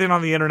everything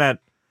on the internet.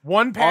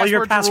 One password. All your to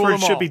rule passwords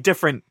them should all. be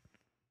different.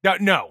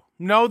 No,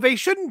 they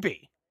shouldn't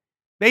be.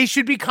 They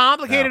should be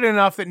complicated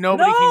enough that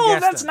nobody can No,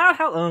 guess that's them. not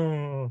how.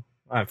 All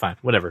right, fine,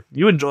 whatever.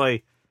 You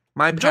enjoy.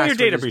 My Enjoy your password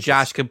data is breaches.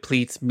 Josh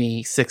completes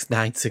me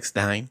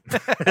 6969.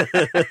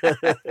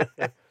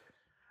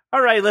 All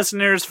right,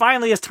 listeners,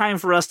 finally it's time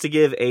for us to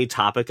give a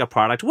topic, a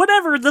product,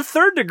 whatever, the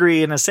third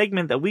degree in a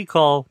segment that we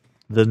call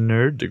the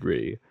nerd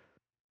degree.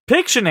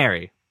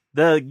 Pictionary,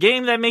 the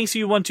game that makes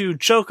you want to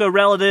choke a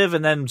relative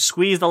and then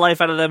squeeze the life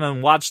out of them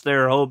and watch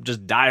their hope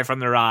just die from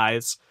their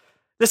eyes,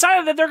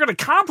 decided that they're going to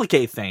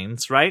complicate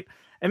things, right?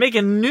 And make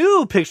a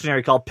new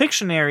Pictionary called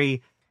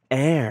Pictionary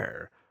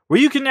Air, where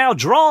you can now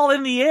draw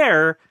in the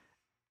air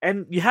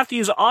and you have to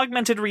use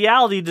augmented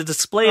reality to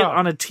display it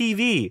on a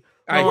TV.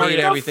 I What hate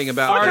the everything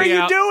about What it. are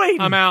you doing?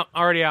 I'm out.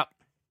 Already out.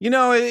 You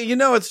know,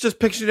 it's just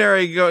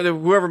Pictionary.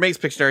 Whoever makes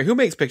Pictionary. Who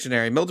makes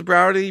Pictionary? Milton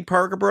Bradley,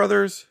 Parker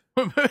Brothers?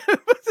 Is it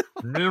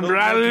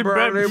Bradley?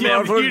 That's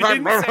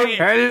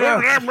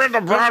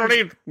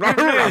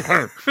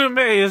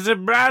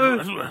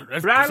Bradley?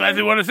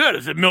 precisely what I said.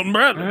 Is it Milton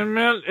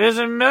Bradley? Is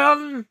it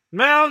Milton?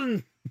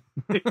 Milton?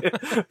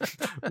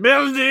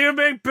 Milton, do you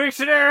make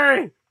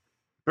Pictionary?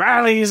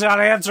 Bradley's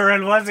not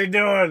answering. What's he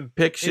doing?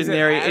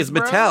 Pictionary is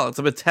Hasbro? Mattel. It's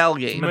a Mattel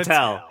game.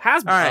 Mattel.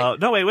 Hasbro. All right.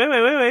 No,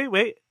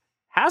 wait.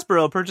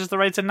 Hasbro purchased the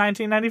rights in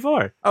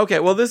 1994. Okay,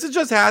 well, this is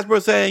just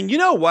Hasbro saying, you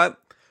know what?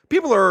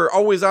 People are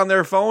always on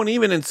their phone,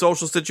 even in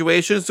social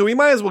situations, so we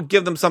might as well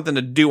give them something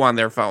to do on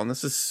their phone.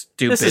 This is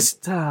stupid. This is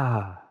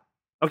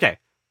okay.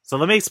 So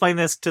let me explain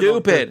this to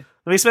Stupid.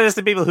 let me explain this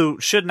to people who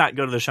should not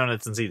go to the show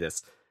notes and see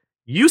this.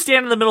 You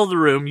stand in the middle of the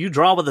room. You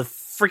draw with a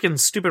freaking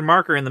stupid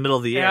marker in the middle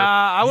of the air. Yeah,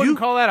 I wouldn't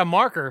call that a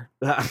marker.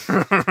 It does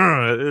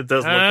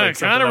look like It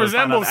something kind I of was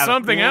found resembles out-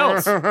 something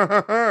else.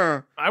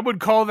 I would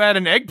call that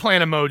an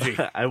eggplant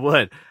emoji. I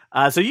would.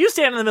 So you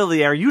stand in the middle of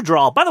the air, you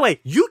draw. By the way,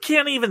 you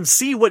can't even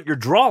see what you're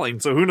drawing,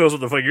 so who knows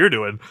what the fuck you're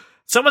doing.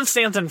 Someone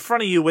stands in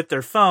front of you with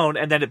their phone,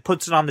 and then it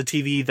puts it on the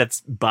TV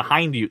that's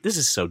behind you. This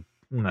is so...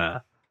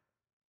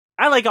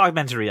 I like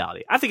augmented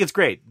reality. I think it's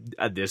great.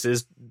 This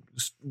is...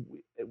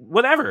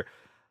 whatever.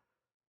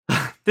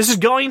 This is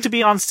going to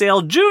be on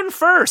sale June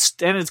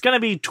 1st, and it's going to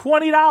be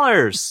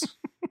 $20.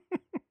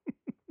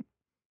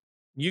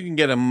 You can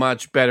get a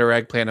much better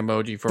eggplant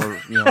emoji for,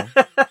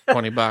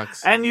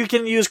 $20. And you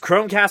can use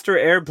Chromecast or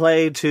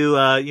AirPlay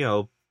to,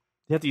 you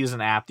have to use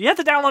an app. You have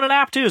to download an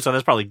app too, so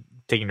that's probably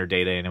taking your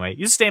data anyway.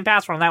 Use the same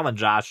password on that one,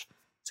 Josh.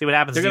 See what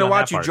happens. They're going gonna to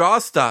watch you draw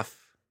stuff.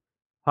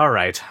 All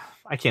right.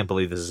 I can't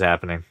believe this is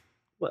happening.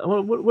 What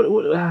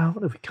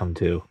have we come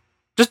to?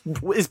 Just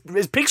is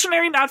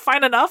Pictionary not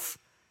fine enough?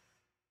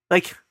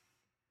 Like,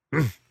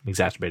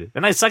 exacerbated.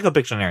 And I suck at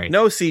Pictionary.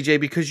 No, CJ,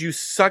 because you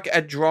suck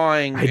at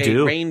drawing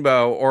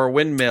rainbow or a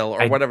windmill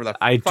or whatever the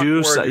I fuck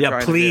do. word you're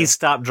trying to Please do.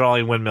 stop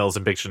drawing windmills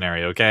in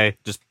Pictionary, okay?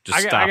 Just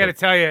stop. I got to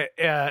tell you,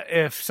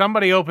 if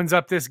somebody opens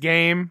up this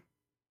game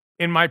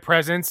in my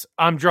presence,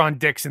 I'm drawing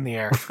dicks in the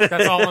air.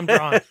 That's all I'm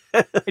drawing.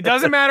 It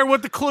doesn't matter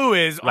what the clue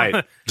is. Right.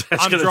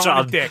 I'm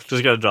drawing a dick.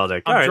 Just gonna draw a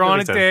dick. I'm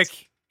drawing a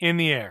dick in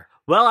the air.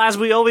 Well, as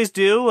we always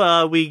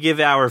do, we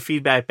give our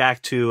feedback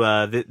back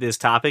to this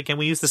topic, and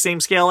we use the same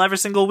scale every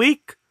single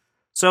week.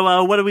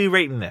 So, what are we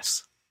rating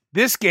this?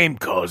 This game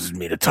causes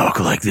me to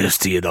talk like this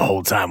to you the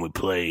whole time we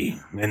play,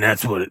 and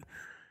that's what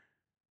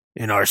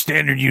in our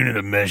standard unit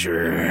of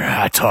measure,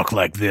 I talk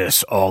like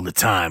this all the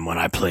time when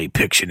I play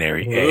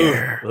Pictionary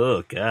Air.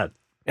 Oh, God.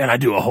 And I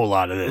do a whole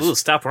lot of this. Ooh,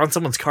 stop! We're on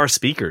someone's car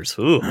speakers.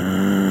 Ooh.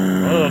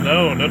 Oh,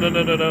 no.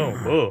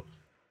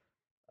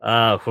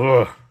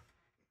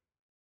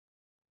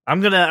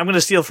 I'm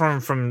gonna steal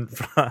from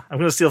I'm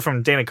gonna steal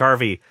from Dana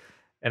Carvey,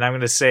 and I'm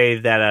gonna say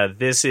that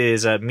this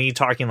is me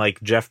talking like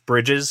Jeff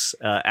Bridges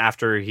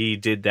after he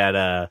did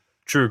that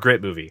True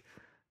Grit movie.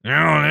 You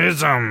know,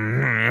 it's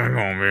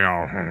gonna be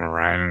all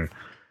right.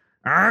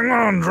 I'm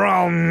gonna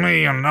draw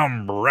me an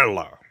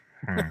umbrella.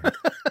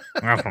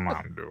 That's what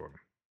I'm doing.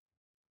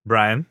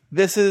 Brian,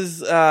 This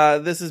is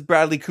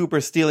Bradley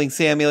Cooper stealing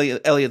Sam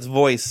Elliott's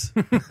voice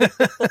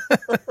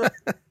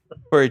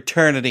for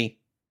eternity.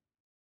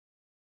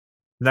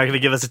 not gonna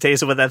give us a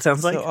taste of what that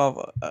sounds like.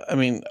 So, I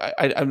mean,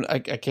 I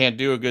can't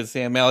do a good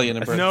Sam Elliott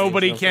impersonation.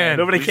 Nobody can.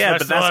 Nobody can,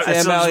 but I Sam still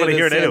just want to Elliott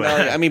hear is it Sam anyway.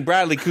 Elliott. I mean,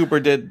 Bradley Cooper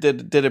did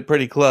it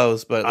pretty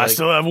close, but I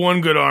still have one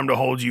good arm to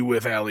hold you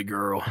with, Alley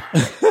Girl.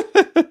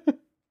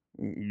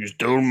 You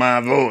stole my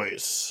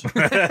voice.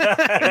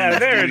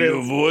 There it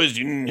Your is. voice,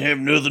 you didn't have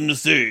nothing to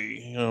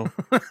say. You know.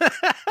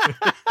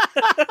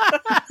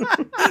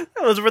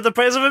 That was worth the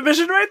price of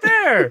admission right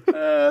there.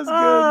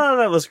 Oh,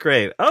 that was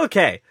great.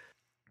 Okay.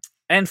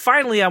 And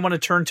finally, I want to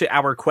turn to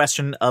our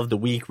question of the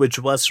week, which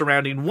was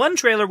surrounding one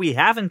trailer we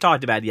haven't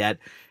talked about yet,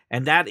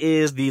 and that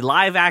is the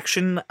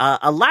live-action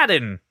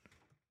Aladdin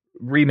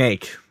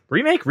remake.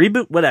 Remake?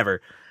 Reboot?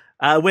 Whatever.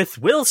 With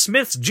Will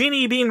Smith's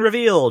genie being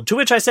revealed, to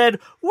which I said,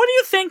 what do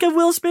you think of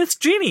Will Smith's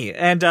genie?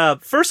 And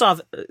first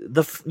off,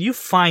 you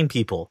fine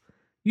people,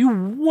 you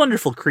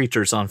wonderful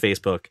creatures on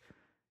Facebook,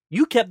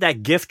 you kept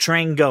that GIF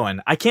train going.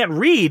 I can't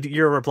read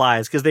your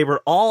replies because they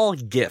were all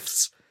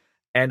GIFs.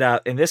 And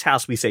in this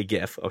house, we say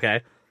GIF,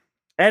 okay?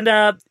 And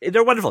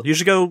they're wonderful. You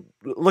should go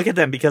look at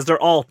them because they're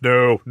all,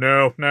 no.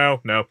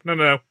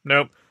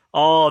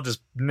 All just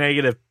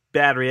negative,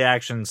 bad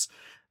reactions.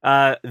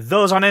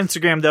 Those on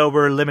Instagram, though,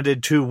 were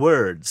limited to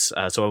words.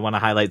 So I want to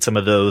highlight some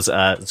of those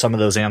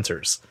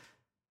answers.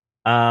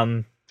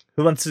 Who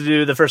wants to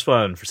do the first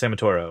one for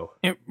Samatoro?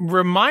 It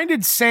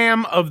reminded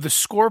Sam of the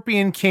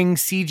Scorpion King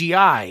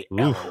CGI.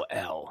 Oof.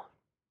 LOL.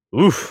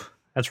 Oof,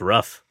 that's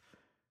rough.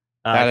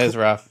 That is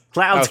rough.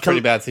 Clouds that was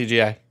pretty bad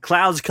CGI.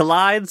 Clouds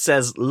Collide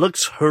says,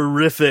 looks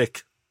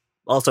horrific.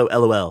 Also,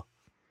 LOL.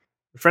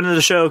 Friend of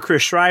the show,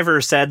 Chris Shriver,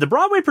 said, the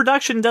Broadway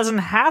production doesn't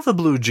have a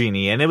blue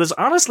genie, and it was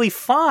honestly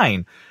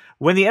fine.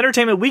 When the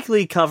Entertainment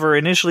Weekly cover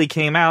initially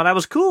came out, I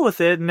was cool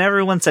with it, and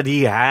everyone said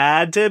he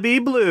had to be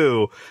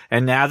blue.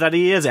 And now that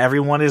he is,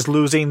 everyone is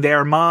losing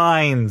their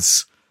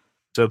minds.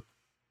 So,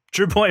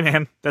 true point,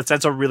 man.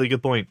 That's a really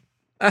good point.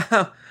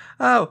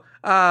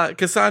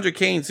 Cassandra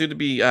Cain, soon to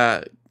be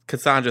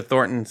Cassandra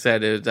Thornton,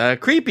 said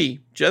it creepy.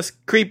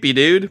 Just creepy,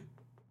 dude.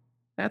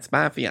 That's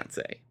my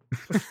fiance.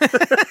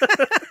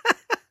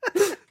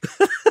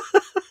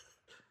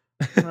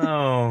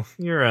 Oh,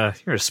 you're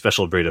a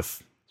special breed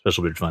of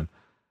fun.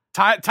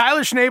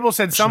 Tyler Schnabel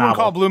said someone Schnabel.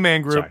 called Blue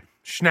Man Group. Sorry.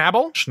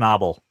 Schnabel?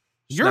 Schnabel.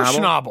 You're Schnabel?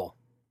 Schnabel.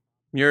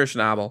 You're a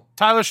schnabel.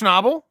 Tyler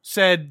Schnabel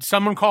said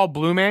someone called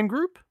Blue Man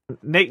Group.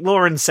 Nate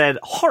Lauren said,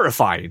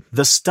 horrifying.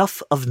 The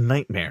stuff of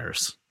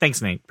nightmares.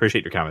 Thanks, Nate.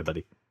 Appreciate your comment,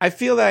 buddy. I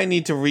feel that I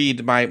need to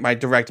read my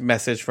direct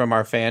message from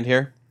our fan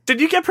here. Did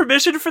you get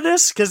permission for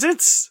this? Because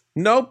it's...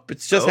 Nope,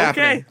 it's just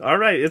happening. All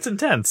right. It's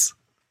intense.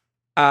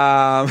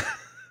 So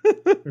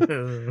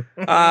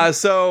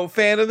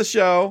fan of the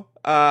show,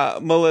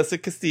 Melissa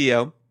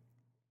Castillo,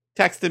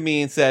 texted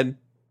me and said,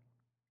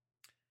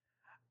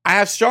 I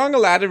have strong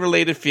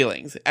Aladdin-related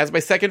feelings. As my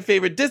second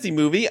favorite Disney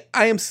movie,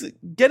 I am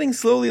getting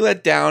slowly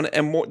let down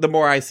and the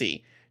more I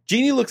see.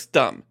 Genie looks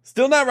dumb.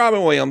 Still not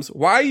Robin Williams.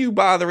 Why are you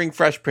bothering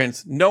Fresh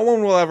Prince? No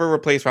one will ever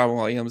replace Robin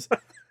Williams.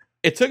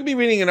 It took me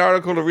reading an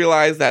article to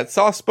realize that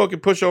soft-spoken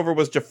pushover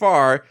was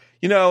Jafar,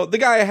 you know, the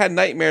guy I had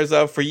nightmares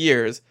of for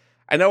years.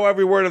 I know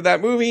every word of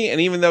that movie, and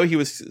even though he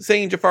was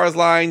saying Jafar's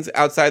lines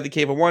outside the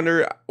Cave of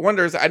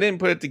Wonders, I didn't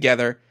put it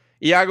together.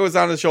 Iago was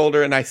on his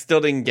shoulder, and I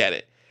still didn't get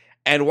it.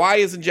 And why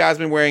isn't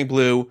Jasmine wearing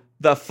blue?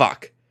 The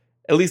fuck.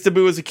 Elise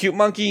Abu is a cute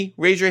monkey.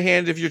 Raise your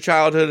hand if your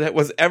childhood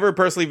was ever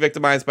personally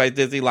victimized by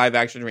Disney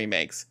live-action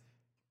remakes.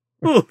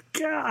 Oh,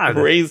 God.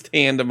 Raised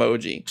hand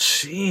emoji.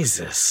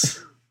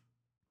 Jesus.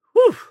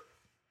 Whew.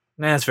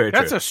 That's very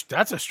true.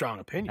 That's a strong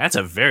opinion. That's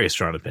a very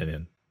strong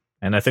opinion.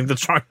 And I think the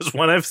strongest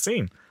one I've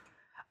seen.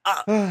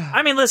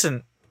 I mean,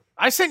 listen.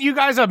 I sent you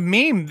guys a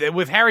meme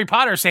with Harry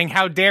Potter saying,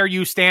 "How dare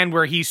you stand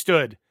where he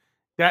stood?"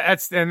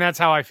 That's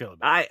how I feel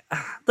about it.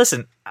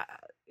 Listen.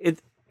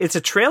 It's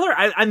a trailer.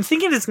 I'm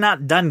thinking it's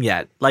not done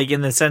yet, like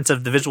in the sense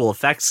of the visual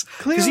effects,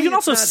 because you can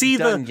also see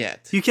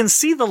you can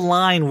see the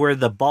line where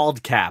the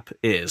bald cap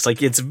is.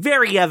 Like it's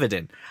very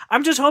evident.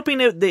 I'm just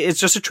hoping it's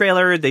just a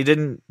trailer. They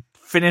didn't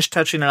finish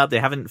touching it up. They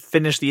haven't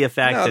finished the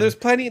effect. No, there's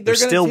plenty. They're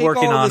still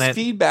working all on this it.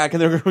 Feedback,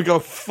 and they're going to go,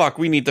 "Fuck,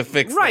 we need to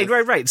fix."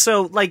 Right.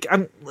 So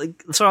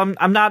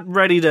I'm not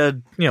ready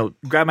to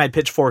grab my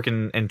pitchfork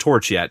and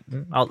torch yet.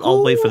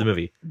 I'll wait for the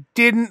movie.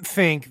 Didn't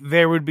think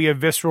there would be a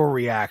visceral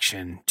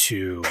reaction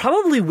to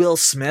probably Will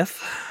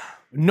Smith.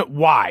 No,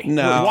 why?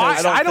 No,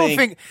 why? I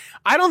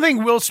don't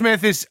think Will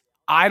Smith is.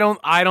 I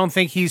don't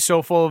think he's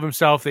so full of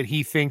himself that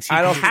he thinks he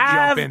can just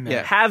jump in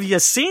there. Have you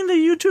seen the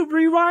YouTube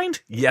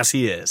rewind? Yes,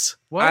 he is.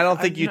 What? I don't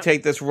think you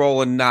take this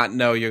role and not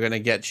know you're going to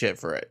get shit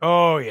for it.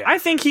 Oh, yeah. I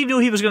think he knew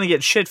he was going to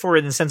get shit for it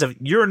in the sense of,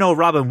 you're no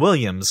Robin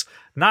Williams.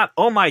 Not,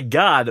 oh my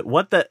God,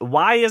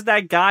 why is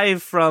that guy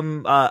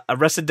from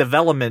Arrested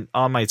Development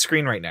on my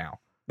screen right now?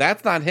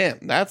 That's not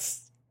him.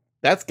 That's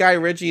Guy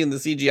Ritchie in the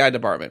CGI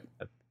department.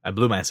 I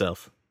blew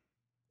myself.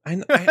 I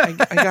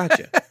got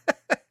you.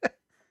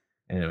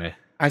 Anyway.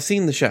 I've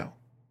seen the show.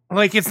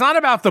 Like, it's not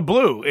about the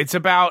blue. It's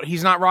about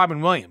he's not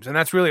Robin Williams, and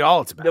that's really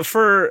all it's about.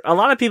 For a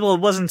lot of people,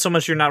 it wasn't so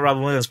much you're not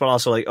Robin Williams, but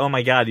also like, oh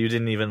my God, you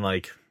didn't even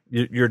like,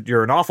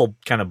 you're an awful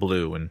kind of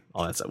blue and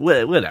all that stuff.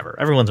 Whatever.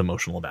 Everyone's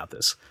emotional about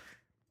this.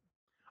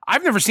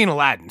 I've never seen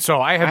Aladdin,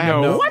 so I have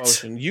no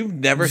emotion. You've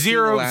never seen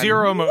Aladdin?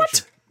 Zero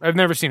emotion. What? I've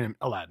never seen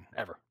Aladdin,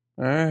 ever.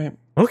 All right.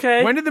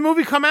 Okay. When did the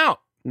movie come out?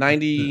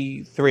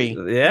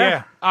 93.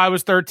 Yeah. I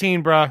was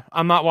 13, bruh.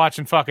 I'm not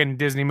watching fucking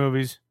Disney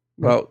movies.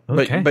 Well,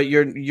 okay. but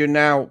you're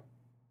now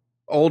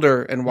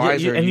older and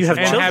wiser, and you have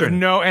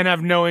children.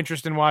 have no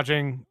interest in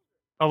watching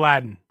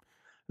Aladdin.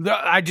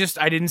 I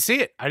didn't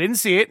see it.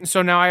 And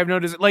so now I have no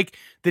like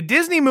the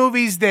Disney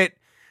movies that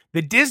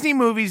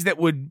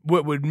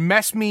would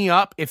mess me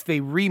up if they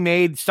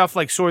remade stuff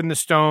like Sword in the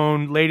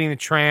Stone, Lady and the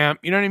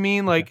Tramp. You know what I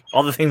mean? Like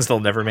all the things they'll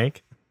never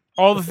make.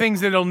 All the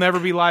things that'll never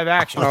be live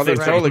action. Oh, they're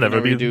totally going to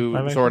Never be redo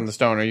live Sword in the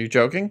Stone. Are you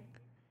joking?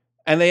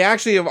 And they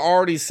actually have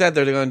already said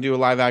they're going to do a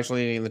live action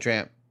Lady and the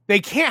Tramp. They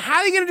can't. How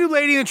are they going to do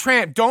Lady and the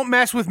Tramp? Don't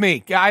mess with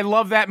me. I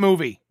love that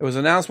movie. It was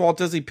announced Walt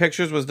Disney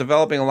Pictures was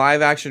developing a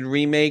live action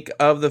remake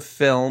of the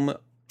film.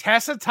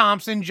 Tessa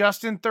Thompson,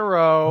 Justin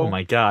Theroux. Oh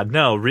my God.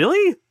 No,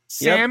 really?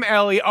 Sam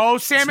Elliott. Oh,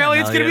 Sam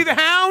Elliott's going to be the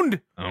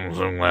Hound. I'm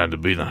so glad to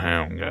be the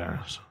Hound,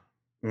 guys.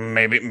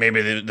 Maybe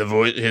the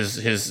voice,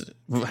 his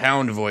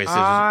Hound voice is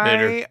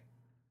better.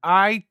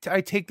 I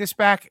take this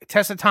back.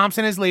 Tessa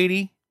Thompson as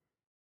Lady.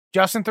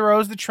 Justin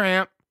Theroux's the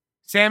Tramp.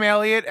 Sam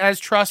Elliott as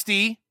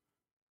Trusty.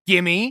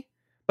 Gimme.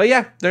 But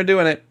yeah, they're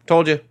doing it.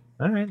 Told you.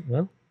 All right.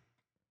 Well.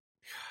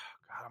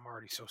 God, I'm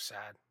already so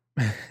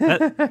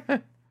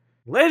sad.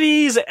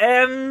 Ladies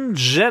and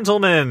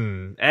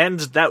gentlemen,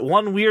 and that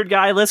one weird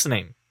guy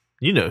listening,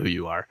 you know who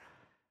you are.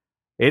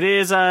 It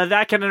is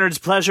That Kind of Nerd's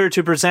pleasure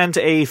to present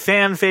a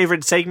fan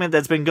favorite segment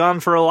that's been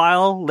gone for a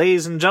while.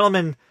 Ladies and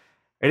gentlemen,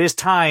 it is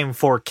time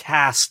for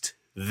Cast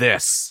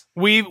This.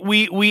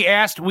 We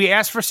asked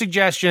for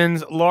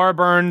suggestions. Laura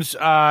Burns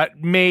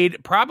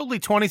made probably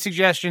 20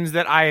 suggestions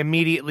that I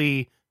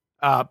immediately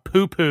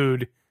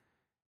poo-pooed,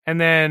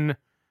 and then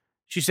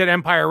she said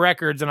Empire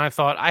Records, and I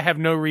thought I have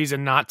no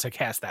reason not to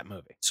cast that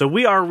movie. So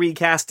we are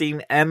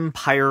recasting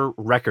Empire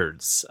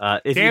Records.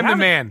 Damn the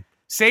man,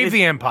 save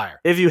the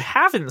Empire. If you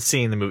haven't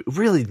seen the movie,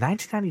 really,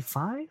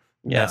 1995?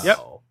 Yes. Yep.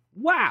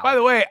 Wow. By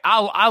the way,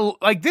 I'll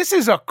like this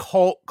is a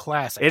cult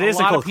classic. It is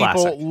a cult classic. A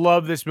lot of people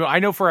love this movie. I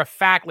know for a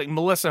fact, like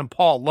Melissa and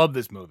Paul love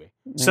this movie.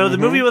 So the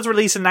movie was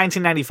released in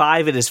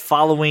 1995. It is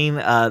following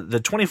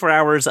the 24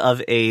 hours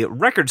of a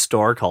record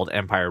store called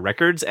Empire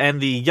Records and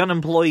the young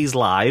employees'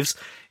 lives,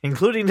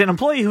 including an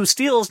employee who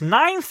steals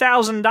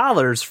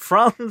 $9,000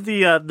 from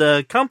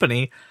the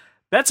company,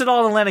 bets it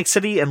all in Atlantic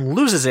City, and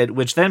loses it,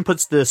 which then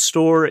puts the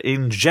store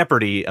in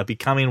jeopardy of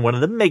becoming one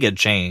of the mega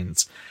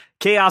chains.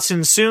 Chaos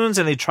ensues,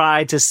 and they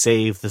try to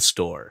save the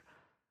store.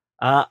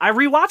 I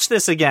rewatched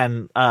this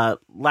again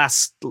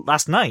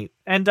last night,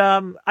 and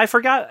I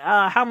forgot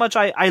how much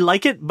I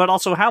like it, but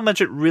also how much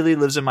it really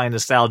lives in my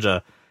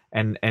nostalgia.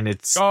 And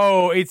it's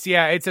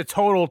it's a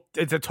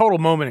total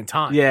moment in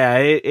time. Yeah,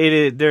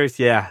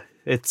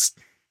 it's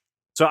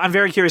so I'm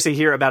very curious to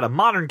hear about a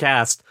modern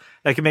cast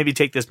that can maybe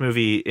take this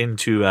movie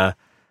into the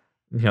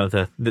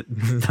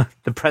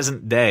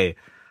present day.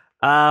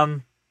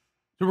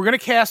 So we're going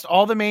to cast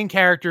all the main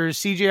characters.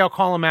 CJ, I'll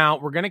call them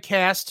out. We're going to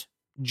cast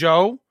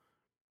Joe,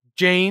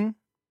 Jane,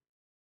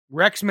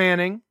 Rex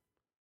Manning,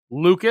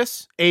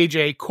 Lucas,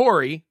 AJ,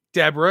 Corey,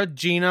 Deborah,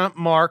 Gina,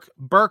 Mark,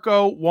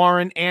 Burko,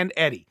 Warren, and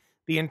Eddie.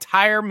 The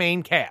entire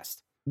main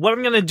cast. What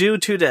I'm going to do,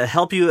 too, to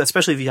help you,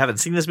 especially if you haven't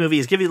seen this movie,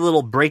 is give you a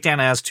little breakdown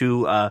as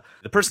to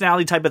the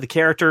personality type of the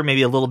character,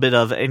 maybe a little bit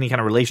of any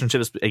kind of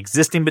relationships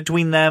existing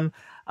between them.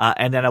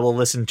 and then I will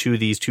listen to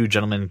these two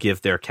gentlemen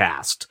give their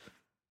cast.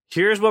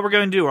 Here's what we're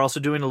going to do. We're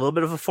also doing a little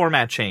bit of a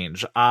format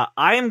change.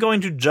 I am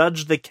going to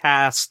judge the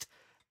cast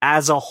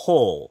as a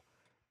whole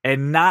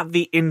and not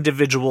the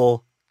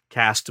individual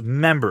cast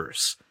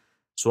members.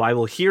 So I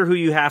will hear who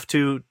you have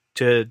to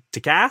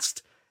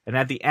cast, and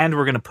at the end,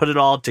 we're going to put it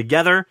all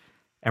together,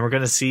 and we're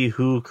going to see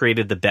who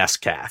created the best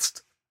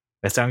cast.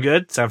 That sound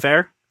good? Sound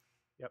fair?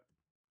 Yep.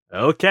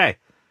 Okay.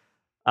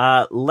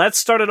 Let's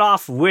start it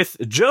off with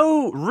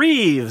Joe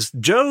Reeves.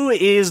 Joe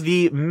is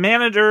the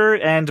manager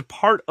and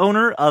part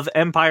owner of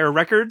Empire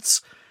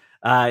Records.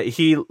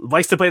 He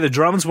likes to play the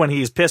drums when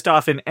he's pissed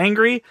off and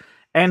angry,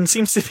 and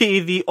seems to be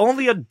the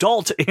only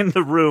adult in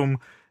the room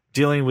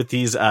dealing with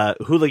these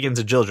hooligans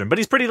and children. But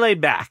he's pretty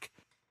laid back.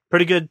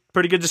 Pretty good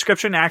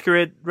description,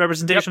 accurate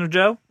representation of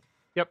Joe.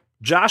 Yep.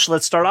 Josh,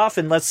 let's start off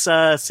and let's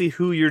see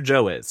who your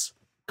Joe is.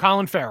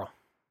 Colin Farrell.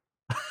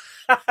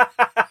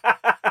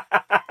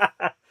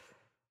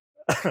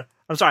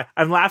 I'm sorry.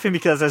 I'm laughing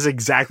because that's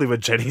exactly what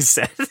Jenny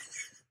said.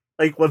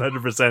 Like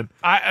 100%.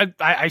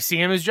 I see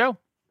him as Joe.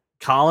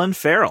 Colin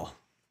Farrell.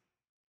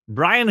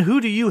 Brian,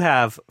 who do you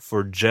have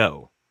for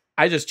Joe?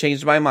 I just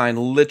changed my mind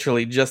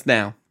literally just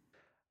now.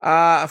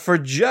 For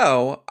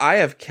Joe, I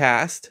have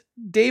cast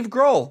Dave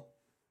Grohl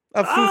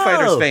of Foo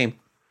Fighters fame.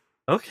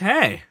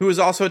 Okay. Who is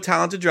also a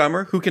talented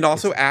drummer, who can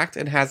also act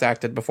and has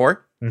acted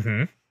before.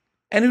 Mm-hmm.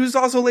 And who's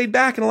also laid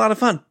back and a lot of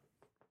fun.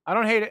 I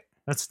don't hate it.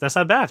 That's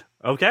not bad.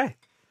 Okay.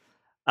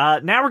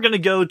 Now we're going to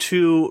go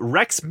to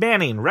Rex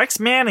Manning. Rex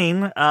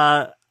Manning,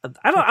 I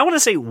want to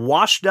say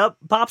washed up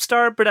pop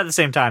star, but at the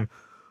same time,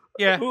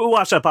 yeah,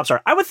 washed up pop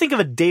star. I would think of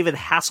a David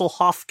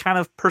Hasselhoff kind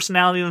of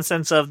personality in the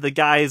sense of the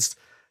guy's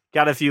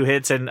got a few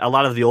hits and a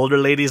lot of the older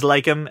ladies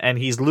like him, and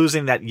he's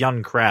losing that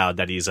young crowd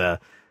that he's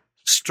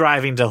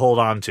striving to hold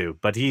on to.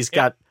 But he's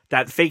got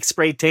that fake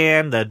spray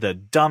tan, the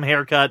dumb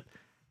haircut,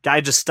 guy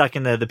just stuck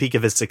in the peak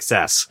of his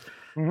success.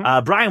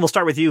 Mm-hmm. Brian, we'll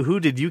start with you. Who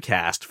did you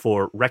cast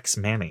for Rex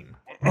Manning?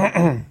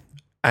 I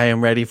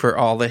am ready for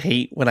all the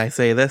hate when I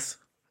say this.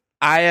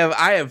 I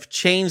have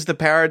changed the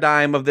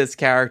paradigm of this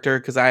character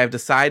because I have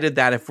decided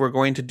that if we're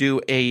going to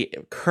do a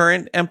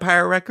current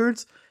Empire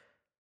Records,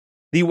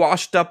 the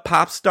washed up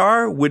pop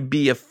star would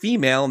be a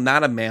female,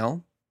 not a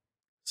male.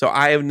 So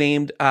I have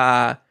named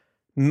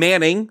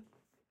Manning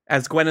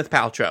as Gwyneth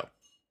Paltrow,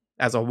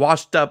 as a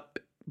washed up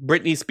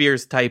Britney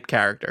Spears type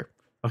character.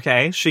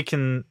 Okay, she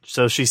can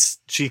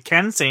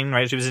sing,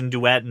 right? She was in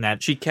duet and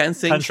that. She can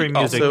sing. Country she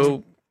music.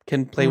 Also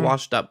can play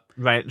washed up.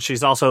 Right.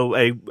 She's also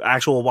a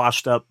actual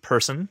washed up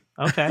person.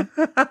 Okay.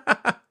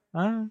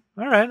 All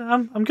right.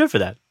 I'm good for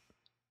that.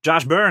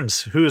 Josh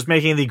Burns, who is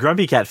making the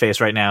grumpy cat face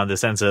right now in the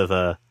sense of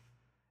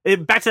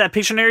back to that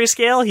Pictionary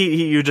scale.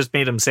 You just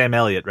made him Sam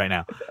Elliott right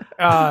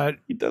now.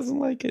 He doesn't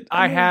like it.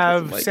 I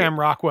have Sam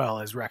Rockwell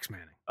as Rex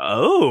Manning.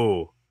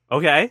 Oh,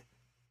 okay.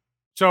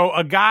 So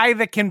a guy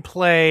that can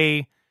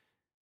play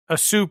a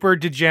super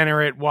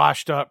degenerate,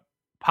 washed up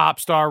pop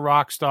star,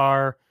 rock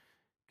star,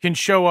 can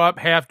show up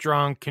half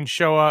drunk, can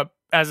show up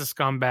as a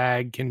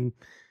scumbag, can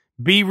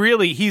be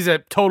he's a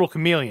total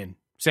chameleon,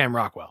 Sam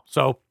Rockwell.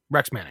 So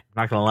Rex Manning.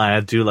 Not gonna lie,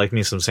 I do like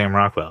me some Sam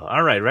Rockwell.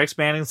 All right, Rex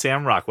Manning,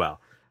 Sam Rockwell.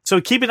 So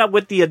keeping up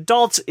with the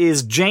adults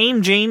is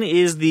Jane. Jane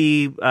is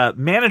the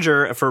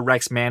manager for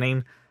Rex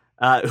Manning,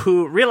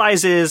 who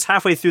realizes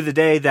halfway through the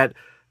day that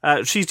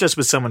she's just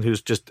with someone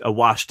who's just a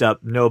washed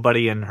up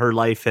nobody, and her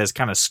life has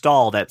kind of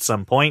stalled at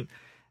some point,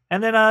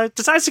 and then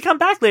decides to come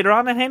back later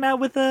on and hang out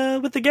with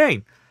the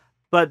gang.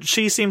 But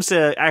she seems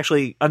to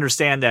actually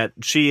understand that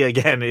she,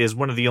 again, is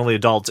one of the only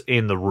adults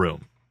in the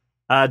room.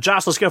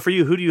 Josh, let's go for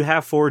you. Who do you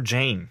have for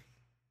Jane?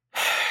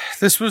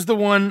 This was the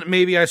one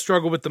maybe I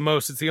struggle with the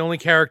most. It's the only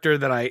character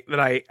that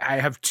I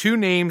have two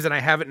names and I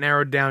haven't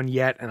narrowed down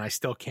yet, and I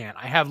still can't.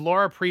 I have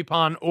Laura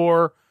Prepon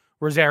or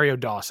Rosario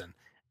Dawson.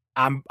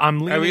 I'm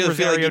leaning. I really Rosario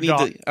feel like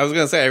you need to. I was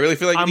going to say I really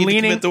feel like you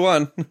need to commit to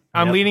one.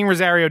 I'm leaning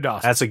Rosario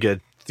Dawson. That's a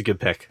good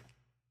pick.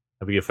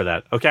 I'll be good for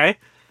that. Okay,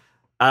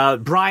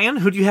 Brian,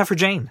 who do you have for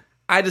Jane?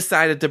 I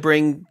decided to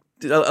bring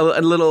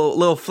a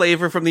little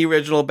flavor from the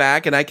original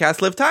back, and I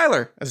cast Liv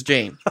Tyler as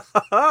Jane.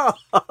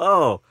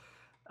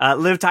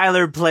 Liv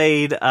Tyler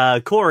played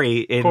Corey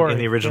in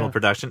the original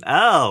production.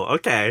 Oh,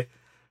 okay.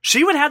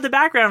 She would have the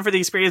background for the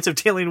experience of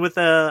dealing with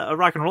a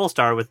rock and roll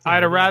star.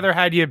 I'd have rather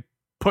had you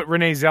put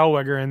Renee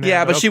Zellweger in there.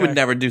 Yeah, but she would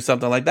never do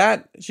something like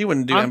that. She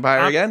wouldn't do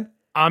Empire again.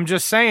 I'm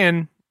just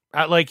saying,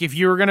 like, if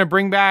you were going to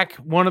bring back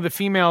one of the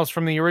females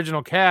from the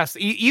original cast,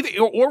 either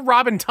or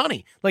Robin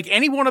Tunney, like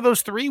any one of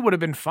those three would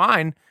have been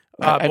fine.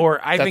 That's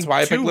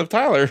why I picked Liv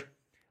Tyler.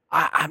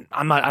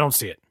 I'm not. I don't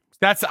see it.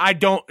 It's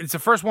the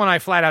first one I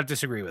flat out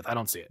disagree with. I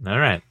don't see it. All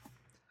right.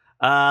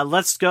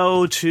 Let's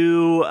go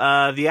to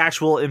the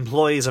actual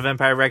employees of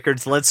Empire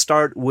Records. Let's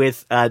start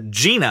with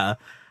Gina.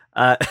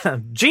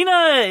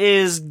 Gina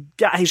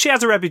she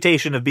has a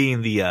reputation of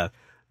being the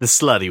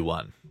slutty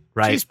one,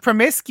 right? She's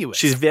promiscuous.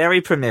 She's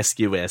very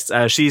promiscuous.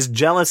 She's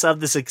jealous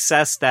of the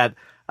success that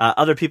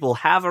other people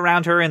have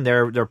around her in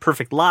their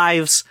perfect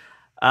lives.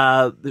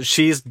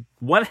 She's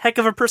one heck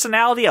of a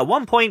personality. At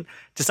one point,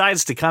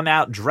 decides to come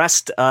out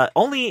dressed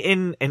only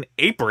in an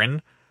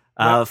apron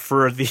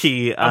for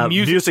the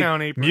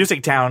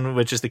Music Town,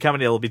 which is the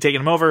company that will be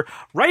taking him over,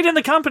 right in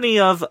the company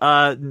of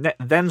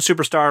then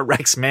superstar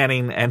Rex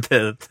Manning and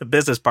the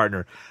business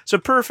partner. So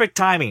perfect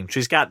timing.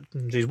 She's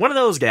one of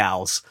those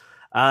gals.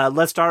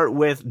 Let's start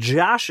with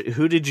Josh.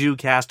 Who did you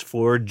cast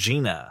for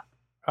Gina?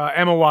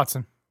 Emma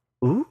Watson.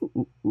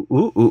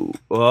 Ooh.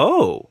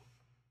 Oh.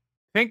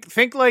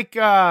 Think like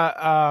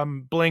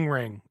Bling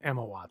Ring,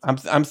 Emma Watson.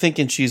 I'm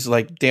thinking she's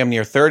like damn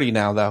near 30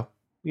 now, though.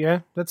 Yeah,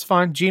 that's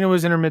fine. Gina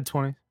was in her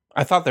mid-20s.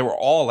 I thought they were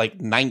all like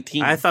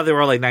 19. I thought they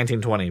were all like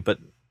 19, 20, but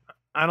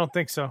I don't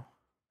think so.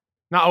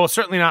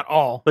 Certainly not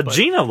all. But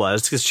Gina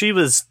was, because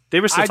they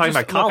were still talking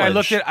about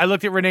college. I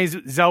looked at Renee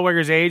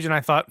Zellweger's age, and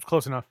I thought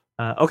close enough.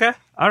 Okay,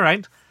 all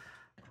right.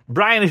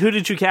 Brian, who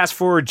did you cast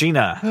for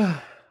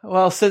Gina?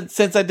 Well, since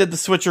I did the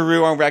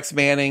switcheroo on Rex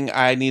Manning,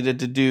 I needed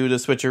to do the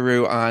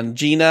switcheroo on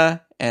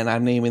Gina, and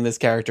I'm naming this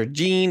character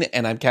Jean,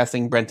 and I'm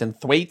casting Brenton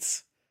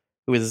Thwaites,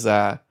 who is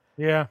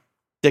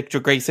Dick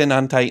Grayson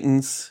on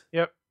Titans.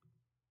 Yep.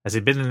 Has he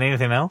been in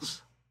anything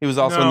else? He was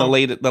also in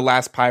the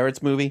last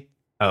Pirates movie.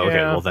 Oh, okay.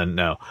 Yeah. Well, then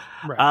no.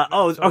 Right.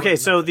 Okay.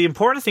 So the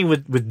important thing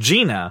with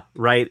Gina,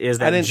 right, is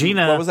that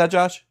Gina. What was that,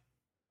 Josh?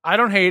 I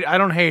don't hate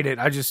it.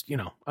 I just,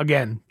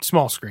 again,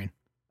 small screen.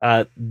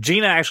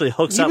 Gina actually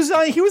hooks up.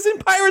 He was in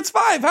Pirates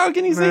 5. How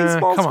can you say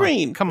small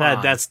screen? Come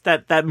on.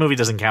 That movie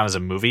doesn't count as a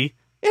movie.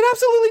 It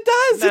absolutely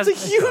does.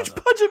 It's a huge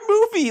budget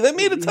movie that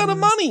made a ton of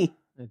money.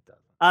 It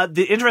does.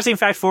 The interesting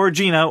fact for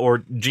Gina, or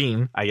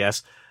Jean, I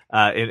guess,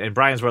 in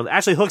Brian's world,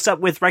 actually hooks up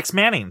with Rex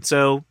Manning.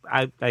 So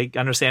I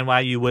understand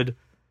why you would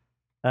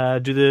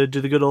do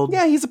the good old.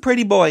 Yeah, he's a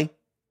pretty boy.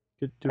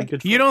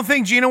 Good you don't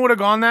think Gina would have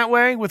gone that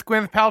way with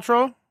Gwyneth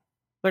Paltrow?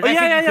 Like,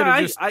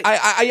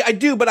 I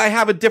do, but I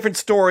have a different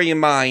story in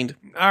mind.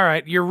 All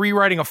right, you're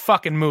rewriting a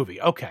fucking movie.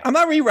 Okay. I'm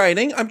not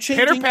rewriting. I'm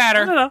changing. Pitter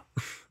patter. No.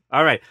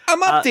 All right.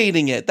 I'm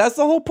updating it. That's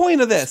the whole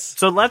point of this.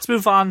 So let's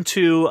move on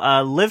to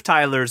Liv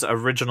Tyler's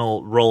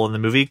original role in the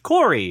movie,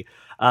 Corey.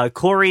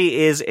 Corey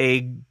is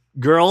a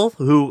girl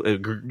who...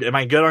 am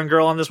I good on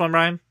girl on this one,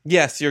 Brian?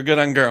 Yes, you're good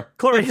on girl.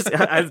 Corey is...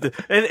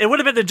 it would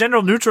have been the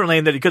general neutral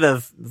name that he could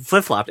have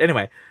flip-flopped.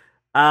 Anyway.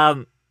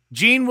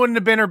 Jean wouldn't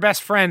have been her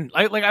best friend.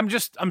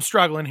 I'm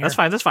struggling here.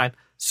 That's fine.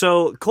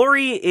 So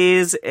Corey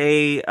is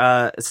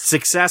a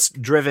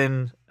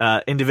success-driven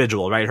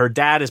individual, right? Her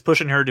dad is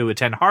pushing her to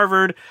attend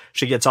Harvard.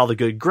 She gets all the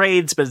good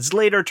grades, but it's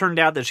later turned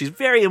out that she's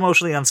very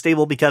emotionally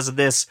unstable because of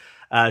this.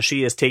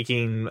 She is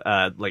taking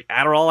like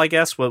Adderall, I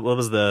guess. What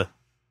was the...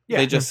 Yeah,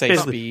 they just say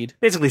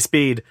basically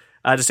speed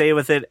to stay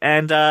with it.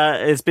 And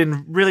it's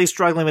been really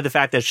struggling with the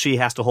fact that she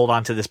has to hold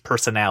on to this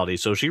personality.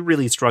 So she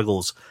really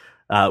struggles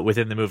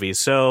within the movie.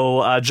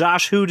 So,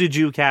 Josh, who did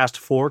you cast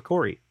for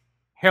Corey?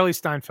 Haley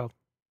Steinfeld.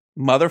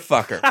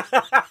 Motherfucker.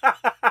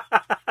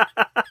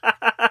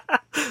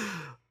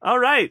 All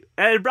right.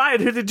 And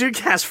Brian, who did you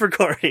cast for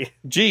Corey?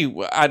 Gee,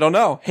 I don't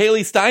know.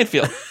 Haley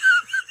Steinfeld.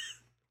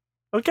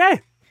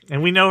 Okay.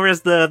 And we know her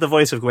as the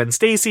voice of Gwen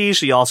Stacy.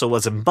 She also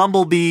was in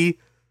Bumblebee.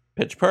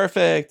 Pitch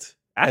Perfect.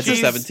 Actually,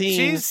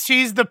 17.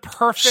 She's the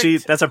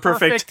perfect. That's a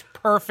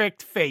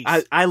perfect face.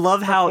 I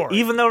love how Corey.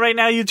 Even though right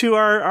now you two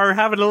are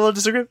having a little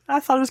disagreement,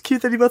 I thought it was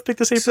cute that you both picked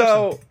the same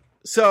person.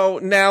 So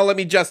now let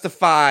me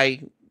justify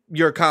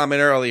your comment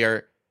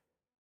earlier.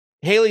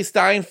 Haley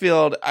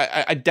Steinfeld,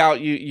 I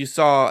doubt you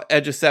saw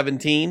Edge of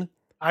 17.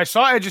 I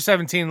saw Edge of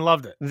 17 and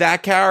loved it.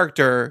 That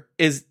character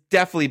is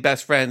definitely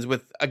best friends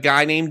with a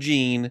guy named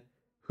Gene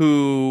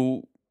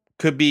who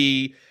could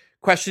be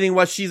questioning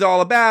what she's all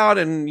about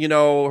and,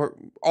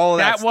 all of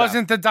that stuff.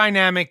 Wasn't the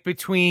dynamic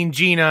between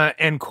Gina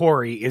and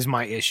Corey is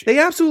my issue. They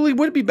absolutely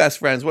would be best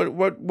friends.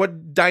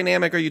 What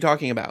dynamic are you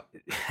talking about?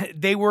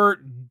 They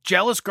were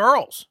jealous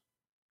girls.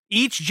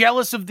 Each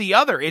jealous of the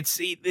other. It's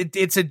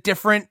a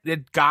different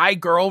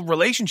guy-girl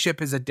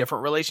relationship is a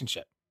different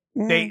relationship.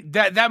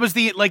 That was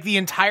the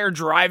entire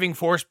driving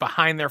force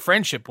behind their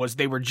friendship was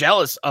they were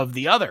jealous of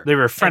the other. They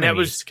were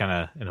frenemies, kind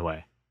of in a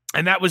way.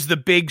 And that was the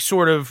big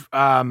sort of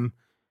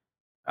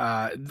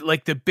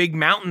like the big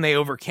mountain they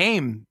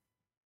overcame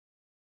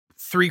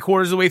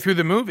 3/4 of the way through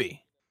the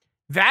movie.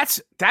 That's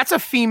a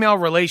female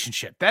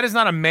relationship. That is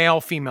not a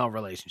male-female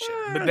relationship.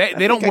 But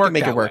they don't work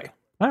that way.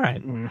 All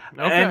right. Okay.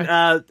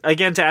 And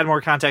again, to add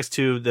more context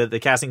to the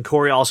casting,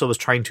 Corey also was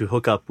trying to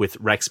hook up with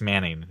Rex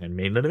Manning and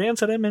made an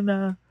advance at him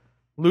and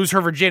lose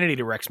her virginity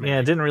to Rex Manning. Yeah,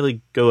 it didn't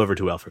really go over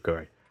too well for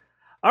Corey.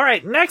 All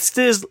right, next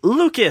is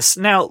Lucas.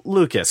 Now,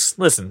 Lucas,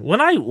 listen, when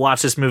I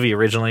watched this movie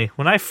originally,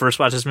 when I first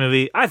watched this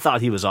movie, I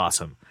thought he was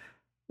awesome.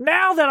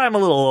 Now that I'm a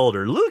little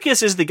older,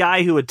 Lucas is the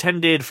guy who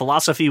attended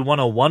Philosophy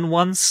 101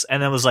 once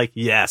and then was like,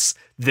 yes,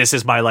 this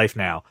is my life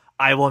now.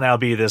 I will now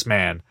be this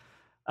man.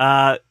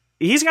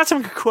 He's got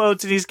some good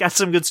quotes and he's got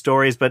some good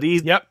stories, but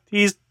he's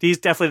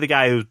definitely the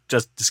guy who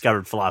just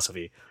discovered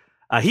philosophy.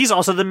 He's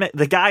also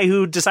the guy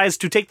who decides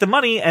to take the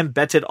money and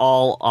bets it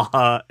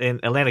all in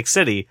Atlantic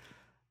City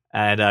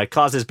and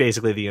causes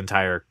basically the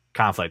entire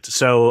conflict.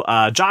 So,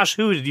 Josh,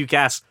 who did you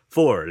cast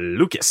for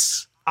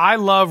Lucas? I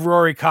love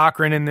Rory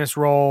Cochrane in this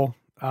role.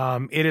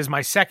 It is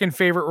my second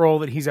favorite role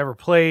that he's ever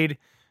played.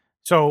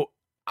 So,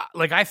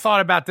 like, I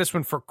thought about this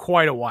one for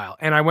quite a while,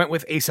 and I went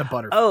with Asa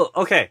Butterfield.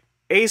 Oh, okay.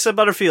 Asa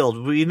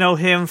Butterfield. We know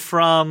him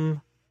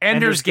from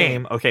Ender's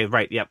Game. Okay,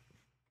 right. Yep.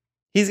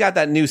 He's got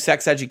that new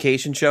sex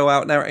education show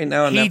out now right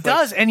now on He Netflix.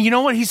 does, and you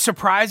know what? He's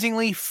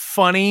surprisingly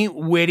funny,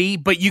 witty,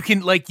 but you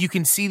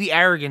can see the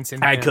arrogance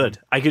in him. I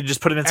could just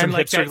put him in some And,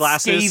 like, hipster that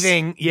glasses.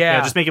 scathing-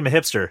 yeah. Just make him a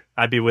hipster.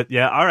 I'd be with.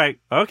 Yeah. All right.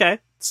 Okay.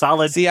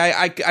 Solid. See,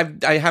 I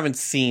haven't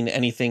seen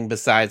anything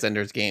besides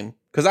Ender's Game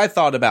because I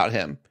thought about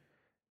him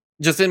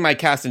just in my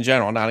cast in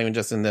general, not even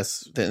just in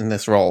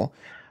this role.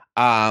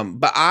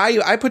 But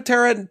I put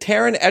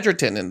Taron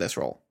Egerton in this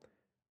role.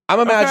 I'm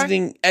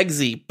imagining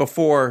Eggsy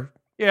before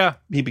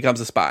he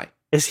becomes a spy.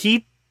 Is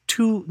he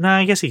too? No,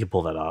 I guess he could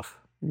pull that off.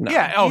 No.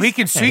 Yeah. Oh, he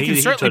can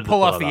certainly totally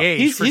pull off pull the it off. age.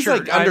 He's for sure.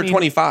 like under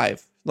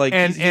 25. Like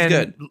and he's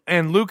good.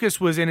 And Lucas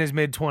was in his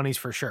mid-20s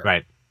for sure.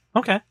 Right.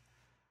 Okay.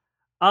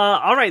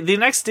 All right. The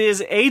next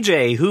is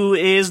AJ, who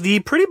is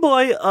the pretty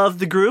boy of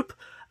the group,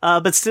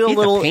 but still He's a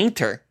little a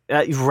painter.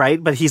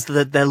 right. But he's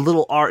the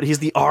little art. He's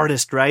the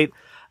artist, right?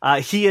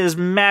 He is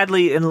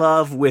madly in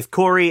love with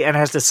Corey and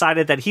has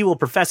decided that he will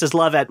profess his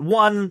love at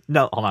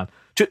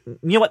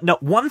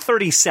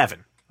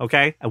 137.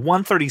 Okay, at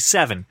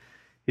 137,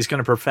 he's going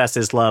to profess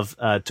his love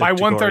to By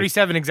to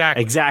 137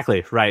 exactly.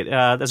 Exactly right.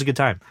 That's a good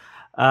time.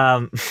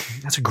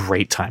 That's a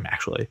great time,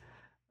 actually.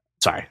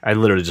 Sorry, I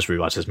literally just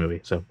rewatched this movie,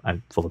 so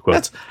I'm full of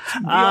quotes.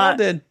 We all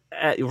did.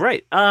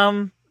 Right.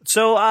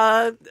 So,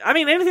 I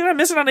mean, anything I'm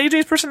missing on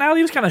AJ's personality?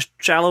 He was kind of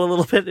shallow a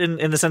little bit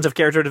in the sense of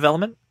character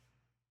development.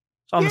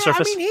 On the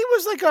surface. I mean, he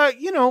was like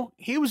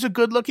he was a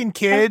good-looking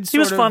kid. He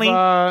was sort funny.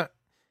 Of,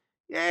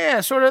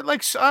 sort of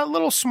like a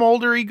little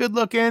smoldery,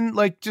 good-looking,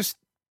 like just,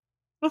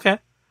 Okay.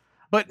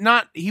 but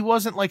not. He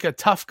wasn't like a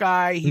tough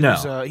guy. He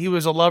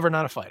was a lover,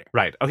 not a fighter.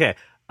 Right. Okay.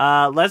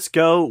 Let's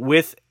go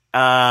with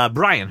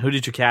Brian. Who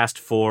did you cast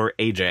for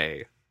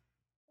AJ?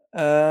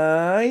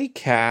 I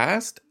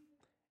cast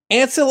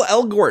Ansel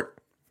Elgort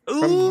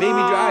from Baby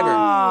Driver.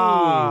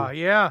 Ah,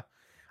 yeah.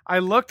 I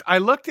looked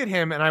at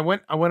him and I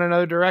went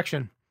another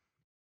direction.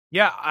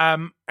 Yeah,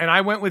 and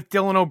I went with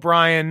Dylan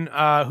O'Brien,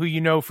 who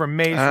you know from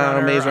Maze Runner,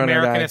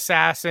 American guy.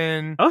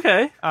 Assassin.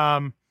 Okay.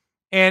 And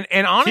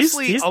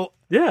honestly,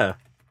 yeah.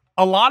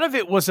 a lot of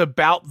it was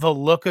about the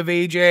look of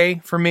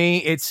AJ for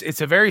me.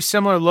 It's a very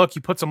similar look.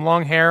 You put some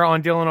long hair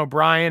on Dylan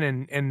O'Brien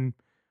and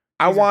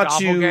I he's a want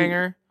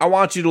doppelganger.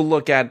 you to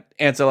look at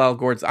Ansel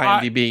Elgort's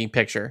IMDb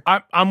picture.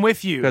 I'm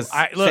with you. 'Cause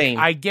same.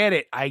 I get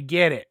it.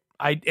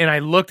 I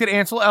looked at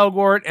Ansel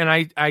Elgort and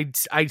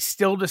I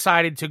still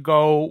decided to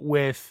go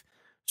with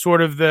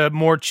sort of the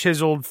more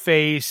chiseled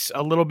face,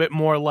 a little bit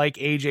more like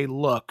AJ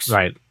looks.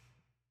 Right.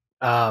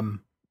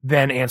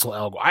 Than Ansel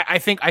Elgort. I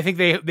think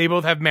they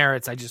both have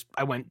merits. I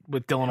went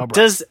with Dylan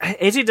O'Brien.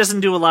 AJ doesn't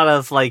do a lot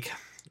of like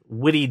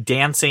witty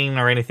dancing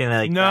or anything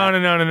like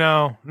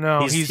that?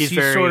 No. He's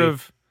very, sort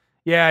of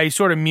he's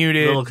sort of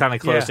muted, a little kind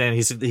of closed in.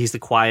 He's the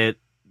quiet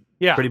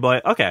pretty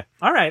boy. Okay.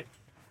 All right.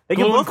 They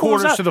can gluing both pull those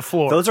quarters out. to the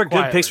floor. Those are good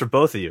quietly. picks for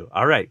both of you.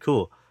 All right,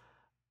 cool.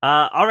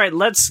 All right,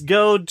 let's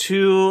go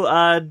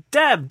to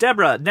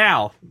Deborah.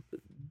 Now,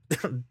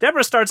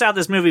 Deborah starts out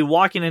this movie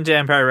walking into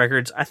Empire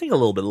Records, I think a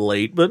little bit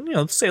late, but,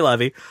 say la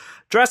vie.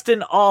 Dressed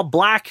in all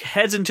black,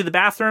 heads into the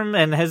bathroom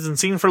and hasn't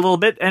seen for a little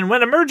bit. And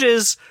when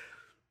emerges,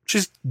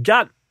 she's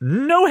got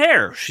no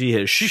hair. She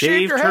has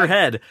shaved her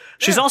head.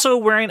 She's also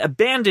wearing a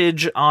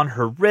bandage on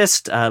her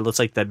wrist. Looks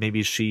like that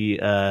maybe she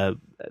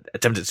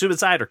attempted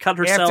suicide or cut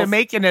herself. After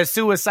making a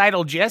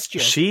suicidal gesture.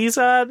 She's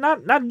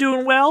not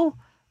doing well.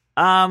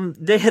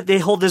 They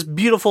hold this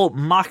beautiful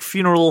mock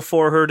funeral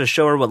for her to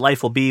show her what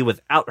life will be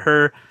without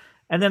her,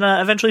 and then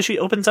eventually she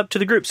opens up to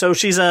the group. So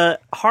she's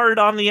hard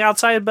on the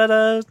outside,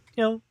 but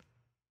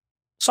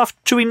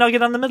soft, chewy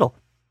nugget on the middle.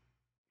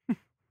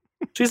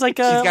 She's like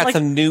She's got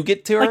some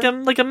nougat to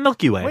her, like a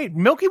Milky Way. Wait,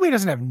 Milky Way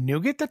doesn't have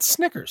nougat. That's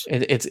Snickers.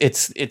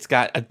 It's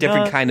got a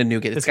different kind of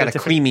nougat. It's got a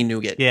creamy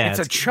nougat. Yeah, it's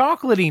a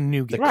chocolatey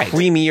nougat. The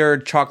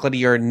creamier,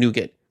 chocolatier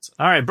nougat.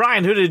 All right,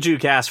 Brian, who did you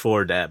cast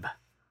for Deb?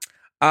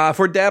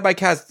 For Deb, I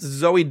cast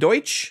Zoe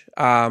Deutsch.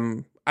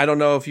 I don't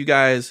know if you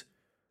guys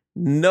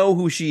know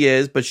who she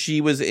is, but she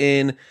was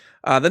in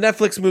the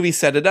Netflix movie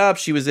Set It Up.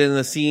 She was in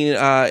the scene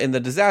in The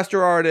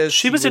Disaster Artist.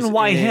 She was in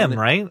Why Him,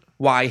 right?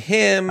 Why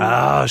Him?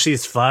 Oh,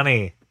 she's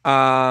funny.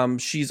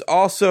 She's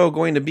also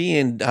going to be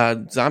in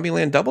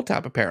Zombieland Double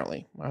Tap,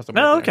 apparently.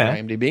 Oh, okay.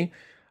 IMDb.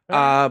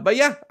 But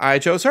yeah, I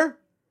chose her.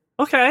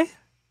 Okay.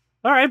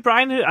 All right,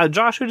 Brian.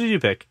 Josh, who did you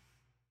pick?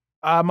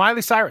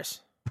 Miley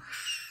Cyrus.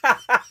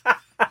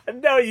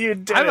 No, you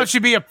didn't. I thought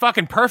she'd be a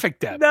fucking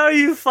perfect Deb. No,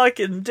 you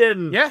fucking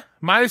didn't. Yeah,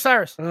 Miley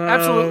Cyrus.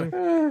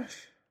 Absolutely.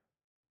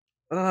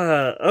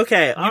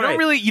 Okay.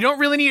 You don't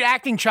really need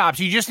acting chops.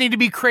 You just need to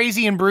be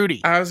crazy and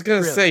broody. I was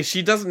going to say,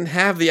 she doesn't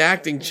have the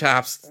acting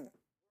chops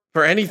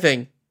for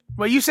anything.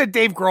 Well, you said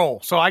Dave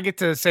Grohl, so I get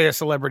to say a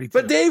celebrity too.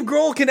 But Dave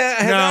Grohl can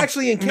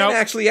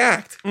actually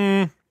act.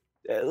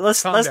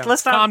 Let's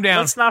Calm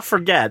down. not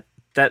forget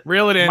that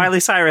Reel it in. Miley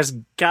Cyrus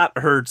got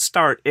her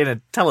start in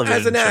a television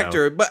As an show.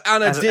 actor, but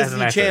on a As an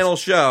Disney actress. Channel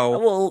show.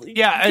 Well,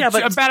 Yeah, it's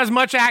but about as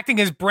much acting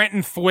as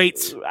Brenton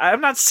Thwaites.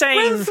 I'm not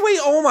saying Wait,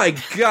 oh my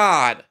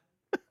God.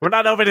 we're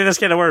not opening this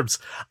can of worms.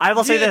 I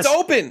will say Yeah, this, it's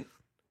open.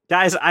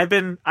 guys. I've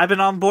been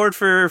on board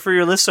for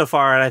your list so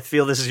far, and I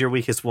feel this is your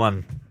weakest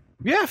one.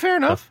 Yeah, fair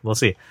enough. We'll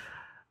see.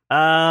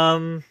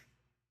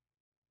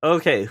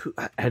 Okay,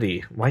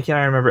 Eddie. Why can't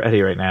I remember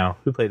Eddie right now?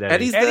 Who played Eddie?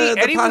 Eddie's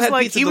Eddie was pothead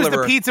like pizza he was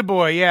deliverer. the pizza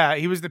boy. Yeah,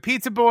 he was the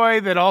pizza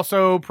boy that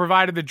also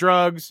provided the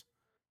drugs.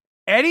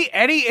 Eddie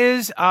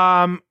is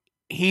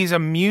he's a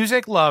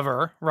music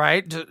lover,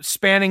 right?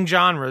 Spanning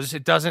genres.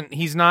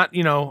 He's not,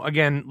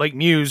 again, like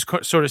Muse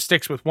sort of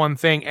sticks with one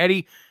thing.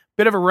 Eddie,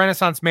 bit of a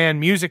Renaissance man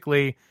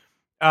musically.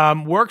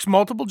 Works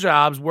multiple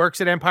jobs,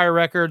 works at Empire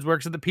Records,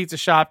 works at the pizza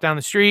shop down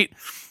the street.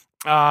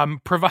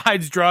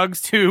 Provides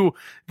drugs to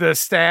the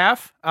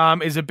staff,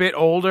 is a bit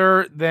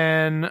older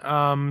than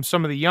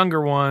some of the younger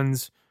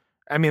ones.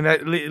 I mean,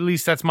 at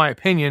least that's my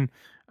opinion.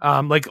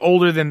 Like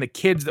older than the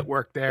kids that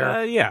work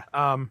there. Yeah,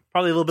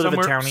 probably a little bit of a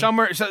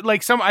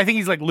townie. I think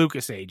he's like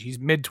Lucas age. He's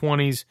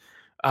mid-20s.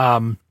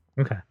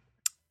 Okay,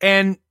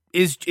 and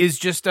is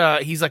just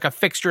he's like a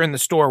fixture in the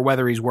store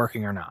whether he's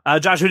working or not.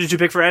 Josh, who did you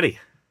pick for Eddie?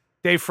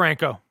 Dave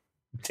Franco.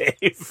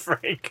 Dave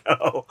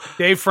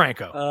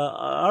Franco.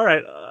 All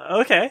right.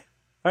 Okay.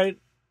 All right.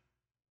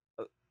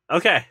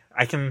 Okay.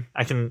 I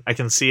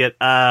can see it.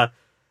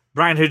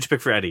 Brian, who did you pick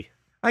for Eddie?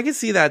 I can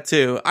see that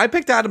too. I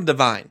picked Adam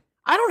Devine.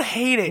 I don't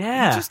hate it.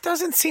 Yeah. He just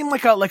doesn't seem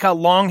like a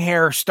long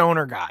hair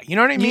stoner guy. You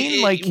know what I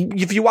mean? Like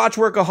if you watch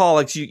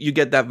Workaholics, you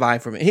get that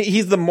vibe from it.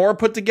 He's the more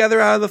put together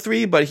out of the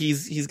three, but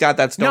he's got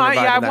that stoner vibe.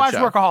 I've watched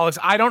show. Workaholics.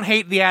 I don't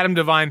hate the Adam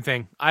Devine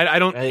thing. I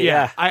don't.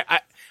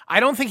 I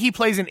don't think he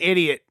plays an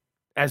idiot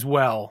as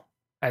well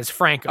as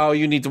Franco. Oh,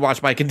 you need to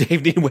watch Mike and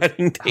Dave Need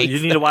Wedding Dates. You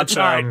need to watch.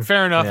 All right,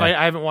 fair enough. Yeah.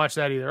 I haven't watched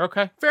that either.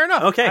 Okay, fair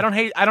enough. Okay, I don't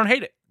hate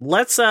it.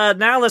 Let's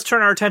turn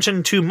our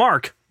attention to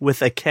Mark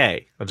with a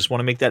K. I just want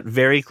to make that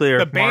very clear.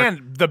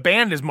 The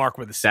band is Mark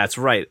with a C. That's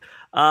right.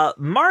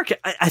 Mark,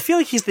 I feel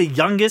like he's the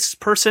youngest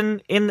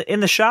person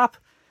in the shop.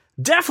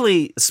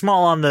 Definitely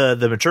small on the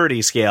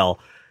maturity scale.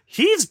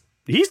 He's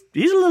a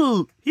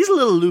little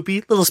loopy,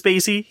 a little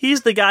spacey.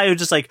 He's the guy who's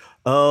just like,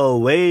 oh,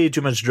 way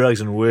too much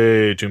drugs and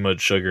way too much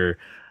sugar.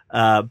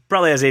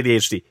 Probably has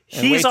ADHD.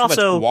 He's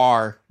also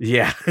guar.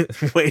 Yeah,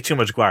 way too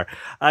much guar.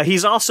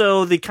 He's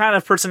also the kind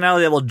of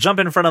personality that will jump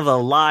in front of a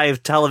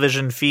live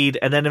television feed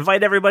and then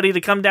invite everybody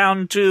to come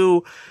down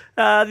to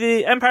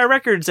the Empire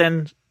Records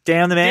and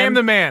damn the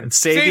man, and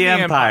save the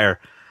Empire.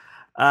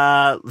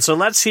 So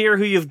let's hear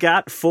who you've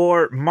got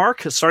for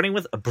Mark, starting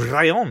with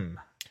Brian.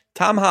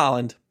 Tom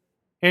Holland.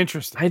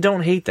 Interesting. I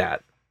don't hate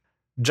that.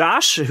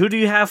 Josh, who do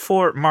you have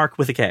for Mark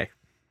with a K?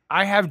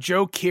 I have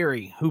Joe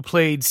Keery, who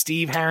played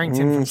Steve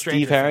Harrington from Stranger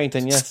Steve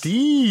Harrington, Things. yes.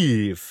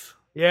 Steve.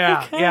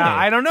 Yeah, Okay. yeah.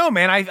 I don't know,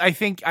 man. I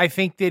think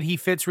that he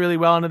fits really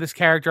well into this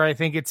character. I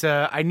think it's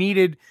I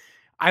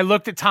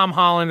looked at Tom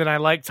Holland and I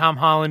liked Tom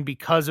Holland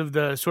because of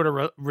the sort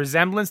of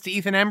resemblance to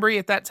Ethan Embry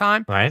at that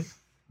time. Right.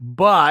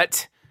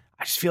 But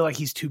I just feel like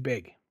he's too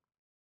big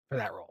for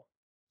that role.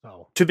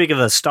 So Too big of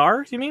a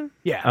star, you mean?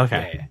 yeah.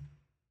 Okay.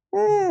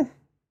 Yeah.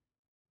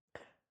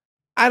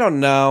 I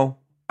don't know.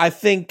 I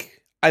think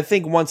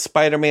once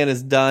Spider-Man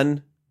is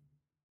done,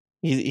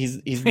 he's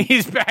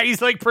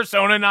He's like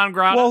persona non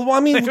grata. well. I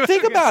mean,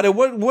 think about it.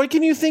 What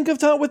can you think of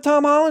with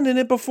Tom Holland in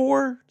it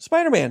before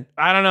Spider-Man?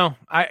 I don't know.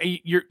 He's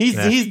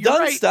You're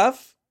done right.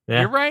 stuff.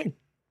 Yeah. You're right.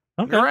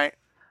 Okay. You're right.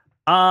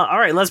 All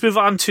right, let's move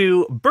on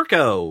to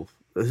Burko,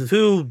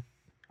 who,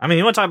 I mean,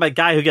 you want to talk about a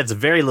guy who gets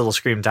very little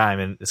screen time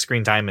in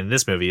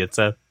this movie. It's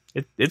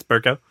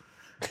Burko.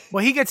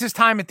 Well, he gets his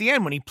time at the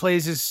end when he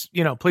plays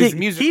the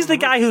music. He's the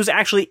guy who's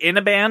actually in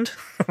a band,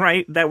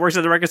 right? That works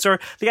at the record store.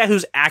 The guy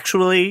who's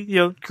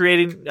actually,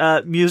 creating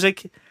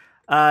music.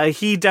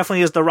 He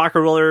definitely is the rock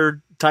and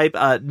roller type.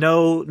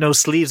 No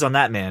sleeves on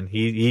that man.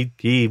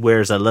 He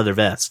wears a leather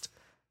vest.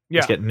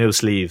 Yeah. He's got no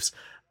sleeves.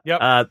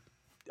 Yep.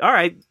 All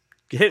right,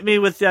 hit me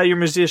with your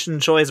musician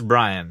choice,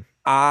 Brian.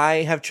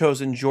 I have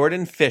chosen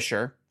Jordan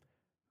Fisher,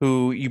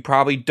 who you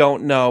probably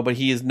don't know, but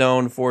he is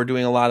known for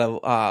doing a lot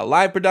of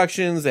live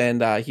productions,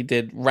 and he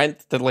did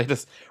Rent, the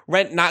latest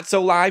Rent Not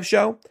So Live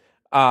show.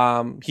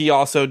 He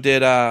also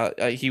did,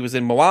 he was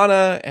in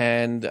Moana,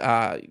 and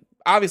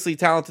obviously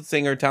talented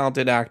singer,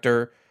 talented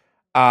actor,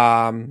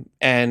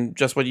 and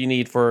just what you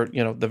need for,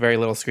 the very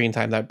little screen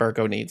time that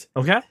Burko needs.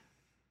 Okay.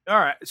 All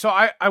right. So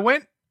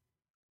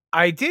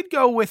I did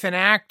go with an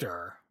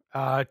actor,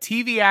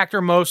 TV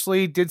actor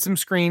mostly, did some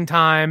screen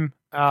time.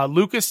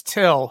 Lucas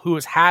Till, who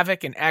was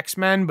Havoc in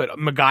X-Men, but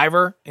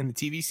MacGyver in the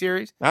TV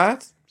series.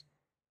 That's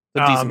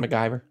a decent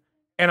MacGyver.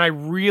 And I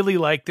really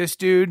like this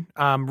dude.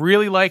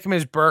 Really like him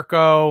as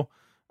Burko.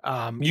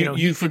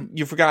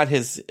 You forgot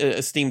his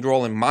esteemed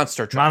role in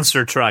Monster Trucks.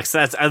 Monster Trucks.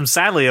 That's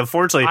sadly,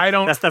 unfortunately,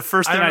 that's the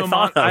first thing I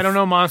thought of. I don't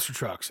know Monster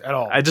Trucks at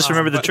all. I just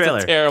remember the trailer.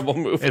 It's a terrible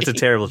movie. It's a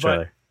terrible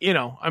trailer. But,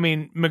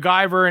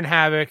 MacGyver and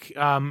Havoc.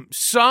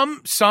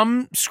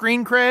 Some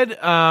screen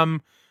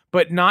cred.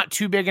 but not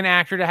too big an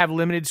actor to have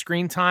limited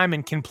screen time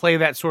and can play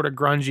that sort of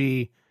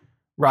grungy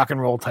rock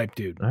and roll type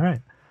dude. All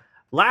right.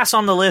 Last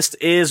on the list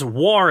is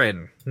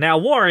Warren. Now,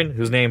 Warren,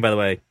 whose name, by the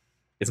way,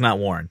 is not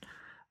Warren,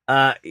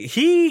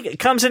 he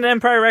comes in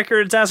Empire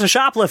Records as a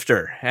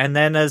shoplifter, and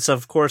then is,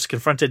 of course,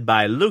 confronted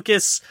by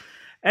Lucas,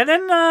 and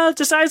then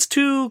decides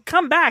to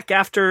come back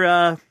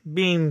after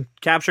being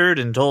captured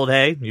and told,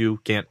 hey, you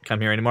can't come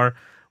here anymore,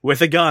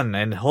 with a gun,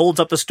 and holds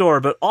up the store.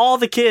 But all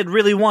the kid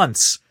really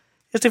wants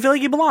is to feel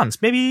like he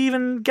belongs, maybe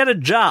even get a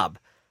job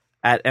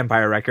at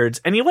Empire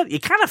Records. And you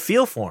kind of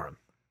feel for him.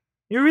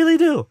 You really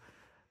do.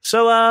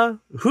 So,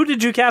 who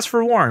did you cast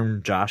for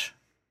Warren, Josh?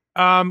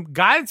 Guy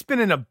that's been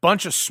in a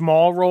bunch of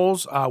small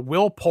roles,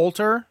 Will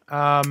Poulter.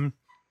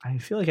 I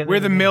feel like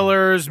We're the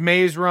Millers,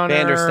 Maze Runner,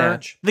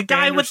 Bandersnatch. the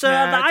guy with the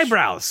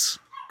eyebrows.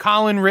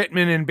 Colin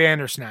Rittman in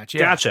Bandersnatch.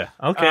 Yeah. Gotcha.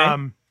 Okay.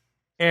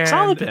 And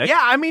Solid pick.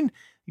 yeah, I mean,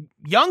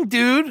 young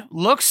dude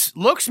looks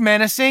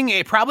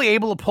menacing. Probably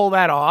able to pull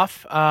that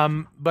off.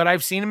 But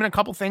I've seen him in a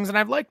couple things and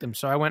I've liked him,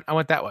 so I went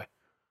that way.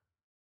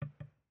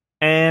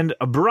 And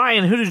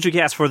Brian, who did you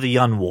cast for the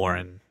young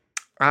Warren?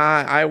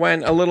 I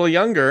went a little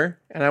younger,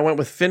 and I went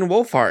with Finn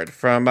Wolfhard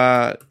from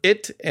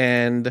It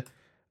and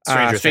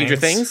Stranger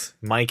Things.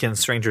 Mike and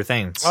Stranger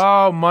Things.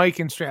 Oh, Mike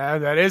and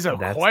that is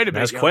quite a bit.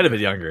 That's quite a bit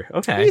younger.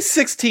 Okay. He's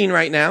 16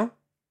 right now.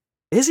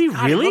 Is he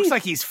God, really? He looks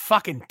like he's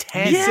fucking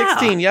 10. Yeah.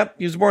 16, yep.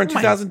 He was born in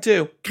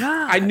 2002.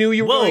 God. I knew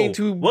you were going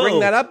to bring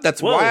that up.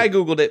 That's why I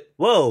Googled it.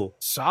 Whoa.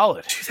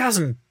 Solid.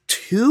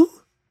 2002?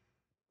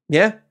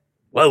 Yeah.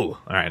 Whoa. All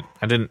right.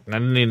 I didn't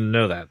even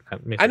know that.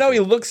 I know he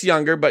looks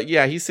younger, but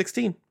yeah, he's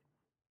 16.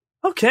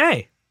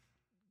 Okay.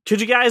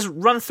 Could you guys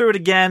run through it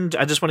again?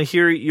 I just want to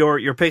hear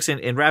your picks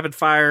in rapid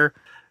fire.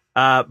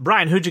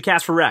 Brian, who'd you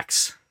cast for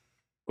Rex?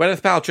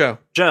 Gwyneth Paltrow.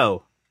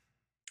 Joe.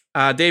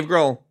 Dave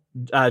Grohl.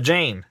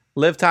 Jane.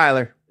 Liv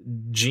Tyler.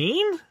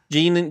 Gene?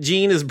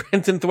 Gene is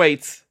Brenton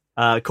Thwaites.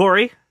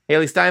 Corey.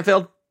 Haley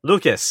Steinfeld.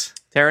 Lucas.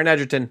 Taron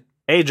Egerton.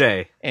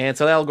 AJ.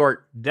 Ansel Elgort.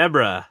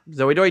 Deborah.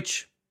 Zoe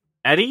Deutsch.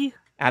 Eddie.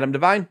 Adam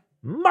Devine.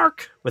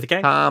 Mark with a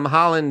K. Tom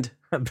Holland.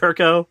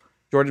 Berko.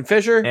 Jordan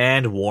Fisher.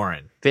 And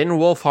Warren. Finn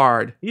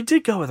Wolfhard. You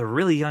did go with a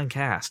really young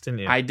cast, didn't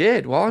you? I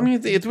did. Well, I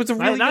mean, it was a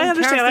really young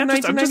cast in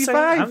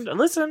 1995.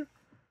 Listen.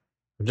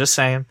 I'm just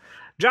saying.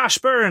 Josh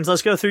Burns,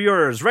 let's go through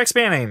yours. Rex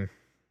Manning.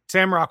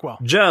 Sam Rockwell.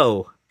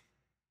 Joe.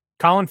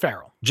 Colin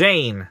Farrell.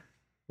 Jane.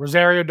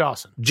 Rosario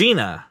Dawson.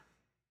 Gina.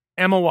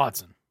 Emma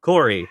Watson.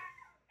 Corey.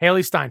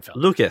 Haley Steinfeld.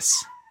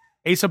 Lucas.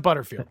 Asa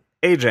Butterfield.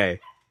 AJ.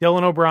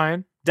 Dylan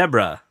O'Brien.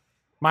 Deborah.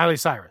 Miley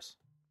Cyrus.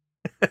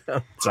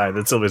 Sorry,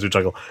 that still makes me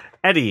chuckle.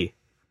 Eddie.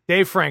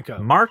 Dave Franco.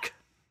 Mark.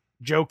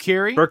 Joe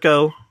Keery.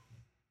 Berko.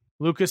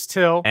 Lucas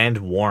Till. And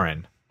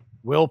Warren.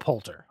 Will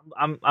Poulter.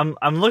 I'm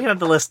looking at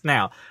the list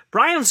now.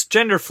 Brian's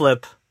gender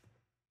flip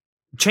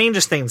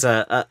changes things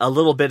a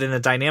little bit in the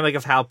dynamic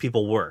of how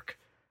people work,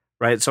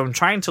 right? So I'm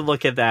trying to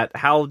look at that.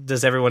 How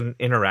does everyone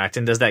interact,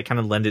 and does that kind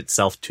of lend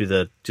itself to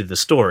the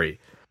story?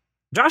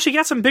 Josh, you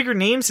got some bigger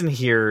names in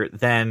here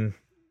than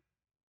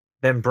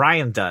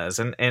Brian does,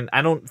 and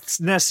I don't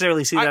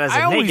necessarily see that as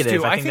a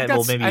negative.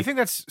 I think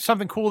that's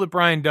something cool that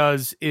Brian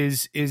does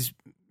is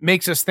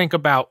makes us think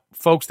about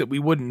folks that we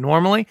wouldn't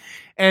normally.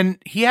 And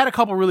he had a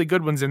couple really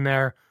good ones in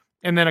there,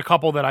 and then a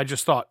couple that I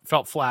just thought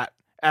felt flat,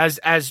 as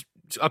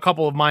a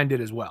couple of mine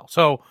did as well.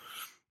 So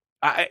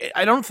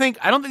I don't think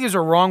there's a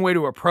wrong way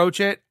to approach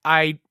it.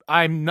 I'm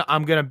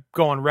gonna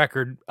go on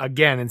record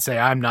again and say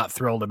I'm not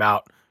thrilled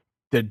about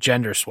the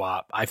gender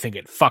swap. I think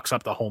it fucks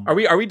up the whole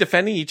movie. Are we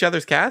defending each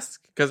other's casts?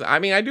 Because I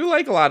mean, I do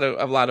like a lot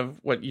of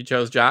what you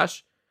chose,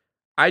 Josh.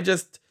 I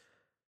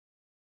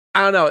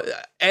don't know.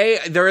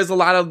 There is a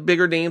lot of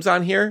bigger names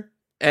on here,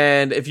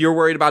 and if you're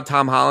worried about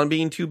Tom Holland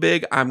being too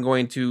big, I'm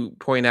going to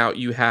point out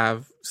you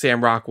have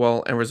Sam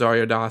Rockwell and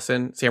Rosario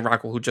Dawson. Sam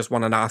Rockwell, who just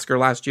won an Oscar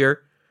last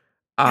year.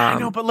 I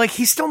know, but like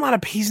he's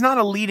not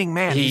a leading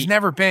man. He's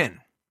never been.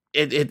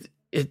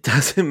 It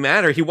doesn't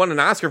matter. He won an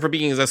Oscar for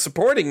being a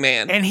supporting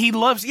man, and he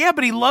loves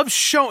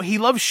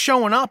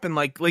showing up in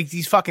like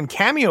these fucking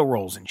cameo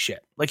roles and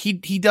shit. Like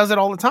he does it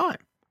all the time.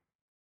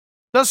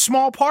 Does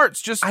small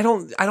parts. Just I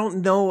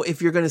don't know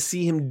if you're going to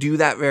see him do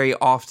that very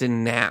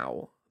often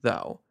now,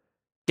 though.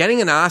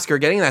 Getting an Oscar,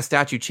 getting that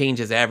statue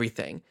changes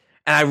everything.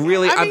 And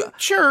I'm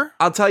sure.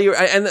 I'll tell you,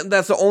 and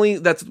that's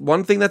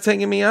one thing that's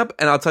hanging me up.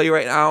 And I'll tell you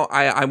right now,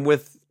 I'm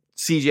with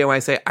CJ when I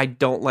say I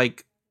don't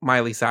like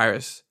Miley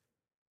Cyrus.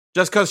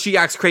 Just because she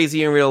acts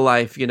crazy in real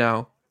life, you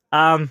know.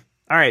 All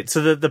right.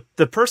 So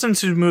the person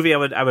whose movie I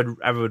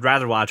would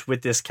rather watch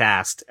with this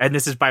cast, and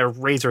this is by a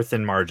razor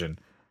thin margin,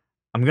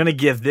 I'm gonna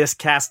give this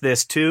cast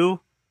this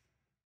to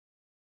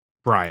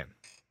Brian.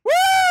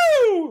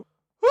 Woo!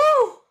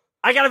 Woo!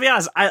 I gotta be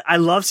honest. I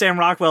love Sam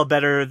Rockwell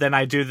better than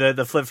I do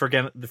the flip for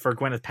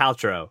Gwyneth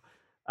Paltrow.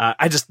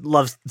 I just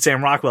love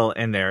Sam Rockwell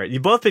in there.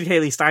 You both picked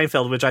Haley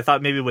Steinfeld, which I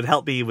thought maybe would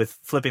help me with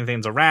flipping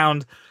things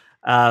around.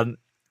 I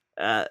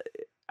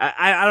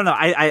don't know.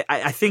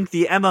 I think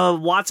the Emma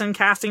Watson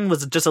casting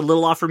was just a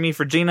little off for me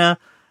for Gina.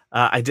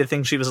 I did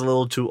think she was a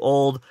little too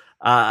old.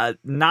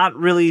 Not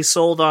really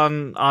sold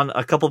on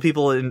a couple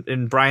people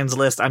in Brian's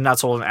list. I'm not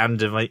sold on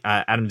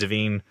Adam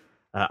Devine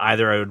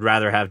either. I would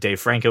rather have Dave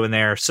Franco in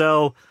there.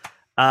 So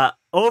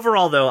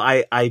overall, though,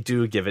 I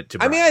do give it to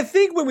Brian. I mean, I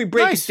think when we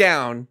break it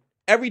down,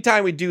 every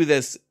time we do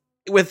this,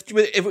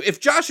 if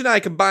Josh and I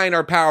combine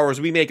our powers,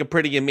 we make a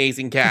pretty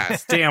amazing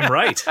cast. Damn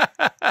right.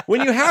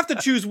 When you have to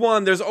choose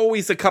one, there's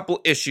always a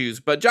couple issues,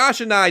 but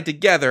Josh and I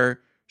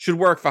together should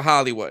work for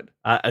Hollywood.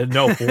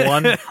 No,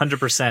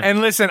 100%.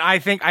 And listen, I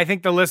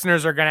think the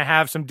listeners are going to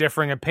have some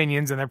differing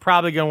opinions, and they're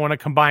probably going to want to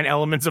combine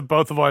elements of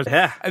both of ours.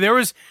 Yeah. There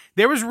was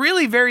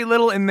really very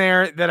little in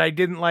there that I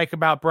didn't like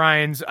about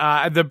Brian's.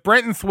 The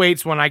Brenton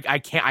Thwaites one, I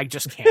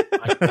just can't.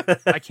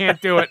 I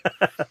can't do it.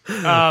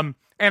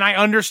 And I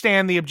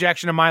understand the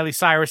objection of Miley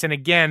Cyrus. And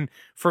again,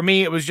 for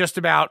me, it was just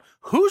about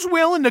who's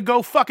willing to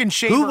go fucking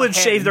shave who would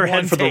shave their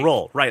head for the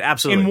role. Right,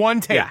 absolutely. In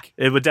one take. Yeah,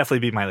 it would definitely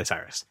be Miley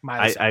Cyrus.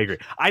 I agree.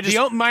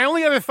 My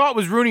only other thought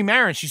was Rooney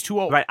Mara. She's too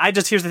old. Right.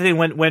 Here's the thing.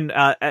 When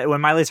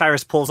Miley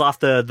Cyrus pulls off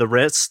the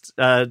wrist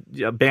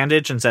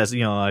bandage and says,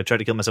 I tried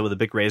to kill myself with a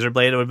big razor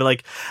blade, it would be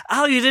like,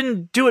 oh, you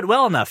didn't do it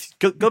well enough.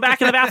 Go back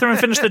in the bathroom and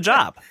finish the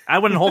job. I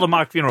wouldn't hold a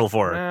mock funeral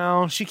for her.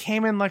 No, she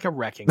came in like a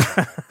wrecking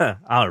ball.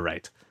 All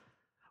right.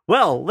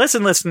 Well,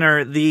 listen,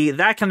 listener,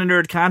 That Kind of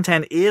Nerd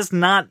content is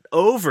not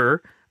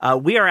over.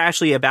 We are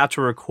actually about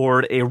to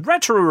record a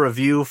retro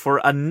review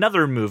for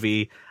another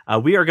movie.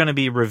 We are going to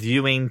be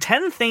reviewing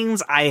 10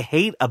 Things I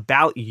Hate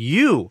About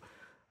You.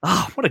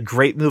 Oh, what a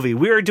great movie.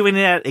 We are doing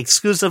that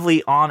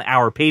exclusively on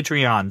our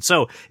Patreon.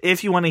 So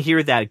if you want to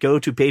hear that, go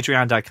to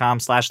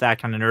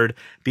patreon.com/thatkindofnerd,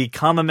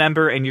 become a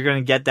member, and you're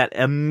going to get that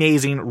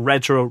amazing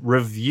retro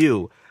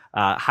review.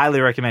 Highly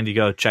recommend you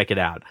go check it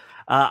out.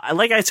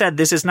 Like I said,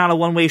 this is not a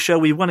one-way show.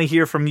 We want to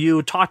hear from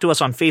you. Talk to us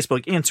on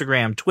Facebook,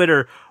 Instagram,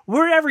 Twitter,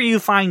 wherever you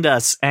find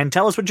us, and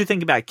tell us what you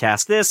think about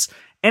Cast This,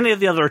 any of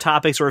the other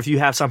topics, or if you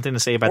have something to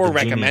say about or the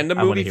Genie. recommend a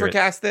movie for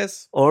Cast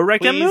This. Or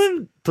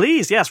recommend,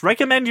 please, yes,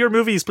 recommend your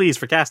movies, please,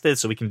 for Cast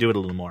This so we can do it a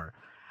little more.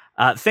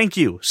 Thank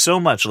you so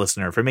much,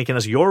 listener, for making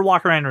us your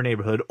walk around your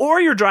neighborhood or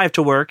your drive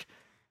to work,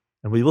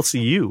 and we will see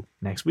you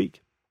next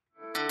week.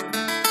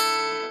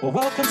 Well,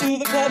 welcome to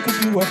the club,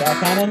 because you are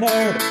that kind of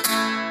nerd.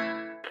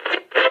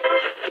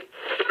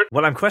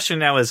 What I'm questioning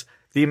now is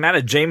the amount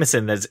of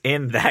Jameson that's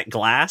in that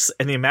glass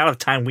and the amount of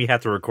time we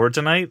have to record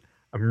tonight.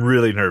 I'm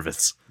really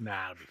nervous.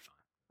 Nah, it'll be fine.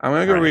 I'm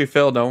going to go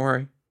refill, don't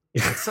worry.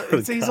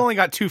 He's only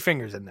got 2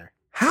 fingers in there.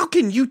 How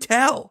can you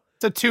tell?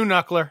 It's a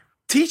 2-knuckler.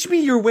 Teach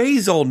me your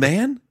ways, old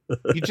man.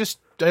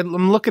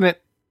 I'm looking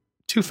at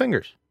 2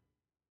 fingers.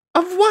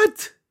 Of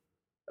what?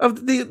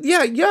 Of the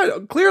yeah,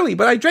 clearly,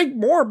 but I drank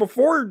more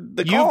before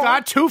the call. You've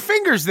got 2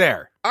 fingers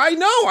there. I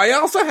know. I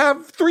also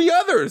have 3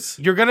 others.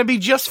 You're going to be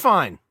just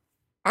fine.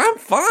 I'm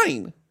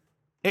fine.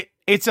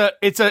 It's a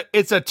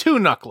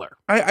 2-knuckler.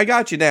 I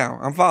got you now.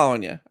 I'm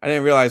following you. I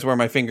didn't realize where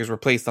my fingers were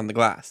placed on the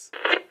glass.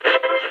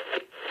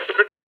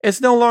 It's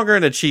no longer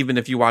an achievement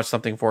if you watch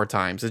something 4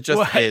 times. It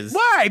just is.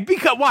 Why?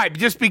 Why?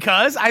 Just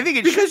because? I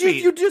think because should be.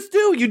 You just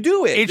do. You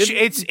do it.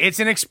 It's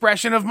an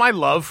expression of my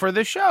love for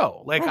the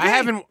show. Like okay. I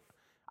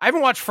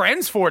haven't watched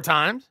Friends 4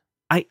 times.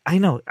 I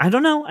know. I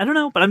don't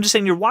know. But I'm just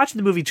saying you're watching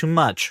the movie too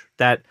much.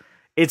 That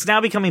it's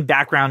now becoming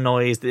background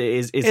noise.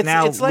 It's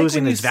now like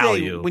losing its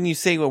value. When you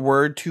say a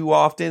word too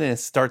often and it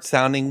starts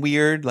sounding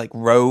weird, like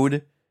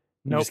road.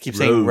 You just keep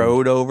saying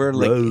road over.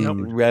 Like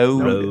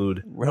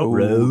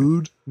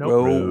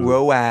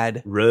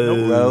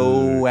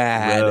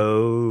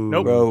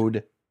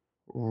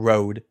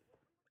road.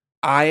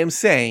 I am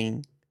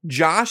saying,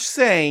 Josh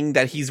saying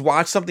that he's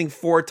watched something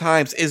 4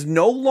 times is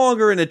no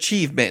longer an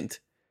achievement.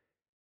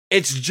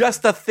 It's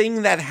just a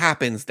thing that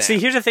happens now. See,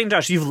 here's the thing,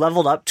 Josh. You've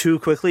leveled up too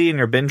quickly in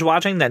your binge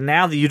watching that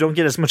now that you don't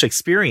get as much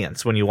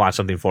experience when you watch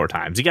something 4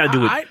 times. You got to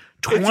do it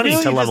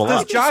 20 to level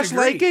up. Does Josh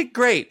like it?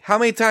 Great. How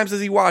many times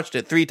has he watched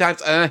it? 3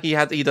 times? He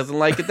doesn't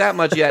like it that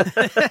much yet.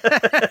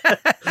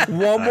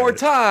 One more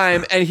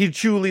time, and he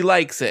truly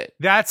likes it.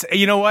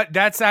 You know what?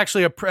 That's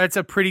actually that's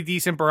a pretty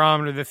decent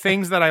barometer. The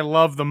things that I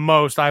love the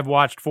most, I've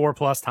watched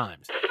 4+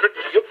 times.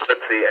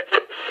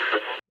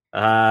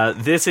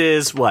 This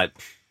is what?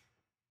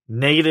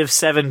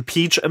 -7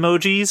 peach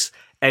emojis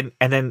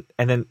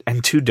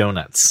and 2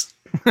 donuts.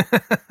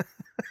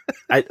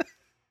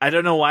 I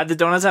don't know why the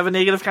donuts have a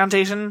negative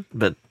connotation,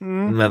 but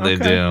they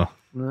do.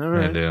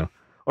 Right. They do.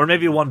 Or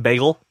maybe 1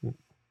 bagel. Because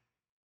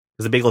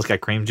the bagel's got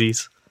cream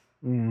cheese.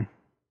 You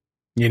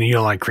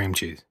don't like cream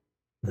cheese.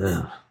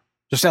 Ugh.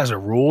 Just as a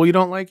rule, you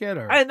don't like it,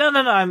 or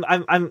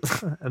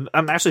no.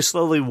 I'm actually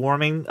slowly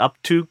warming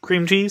up to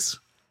cream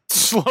cheese.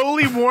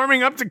 Slowly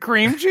warming up to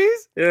cream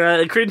cheese?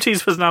 Yeah, cream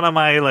cheese was not on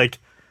my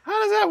How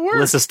does that work?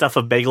 List of stuff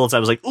of bagels. I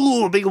was like,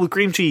 ooh, a bagel with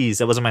cream cheese.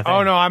 That wasn't my thing.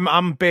 Oh no,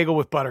 I'm bagel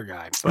with butter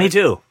guy. Me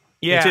too.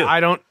 Yeah, Me too. I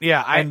don't.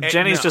 Yeah, and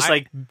Jenny's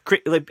like,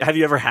 have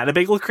you ever had a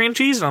bagel with cream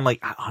cheese? And I'm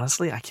like,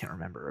 honestly, I can't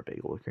remember a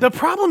bagel with cream cheese. The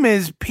problem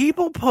is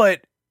people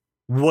put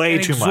way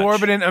too much,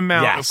 exorbitant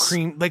amount of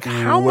cream. Like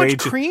how much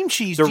cream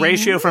cheese? The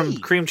ratio from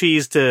cream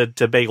cheese to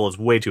bagel is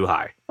way too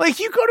high. Like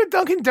you go to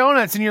Dunkin'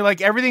 Donuts and you're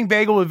like everything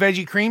bagel with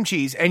veggie cream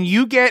cheese, and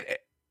you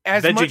get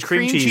as veggie much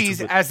cream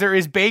cheese as there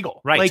is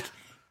bagel. Right.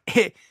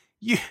 Like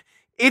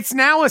it's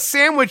now a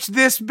sandwich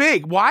this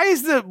big. Why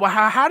is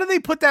how do they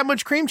put that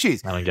much cream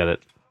cheese? I don't get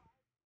it.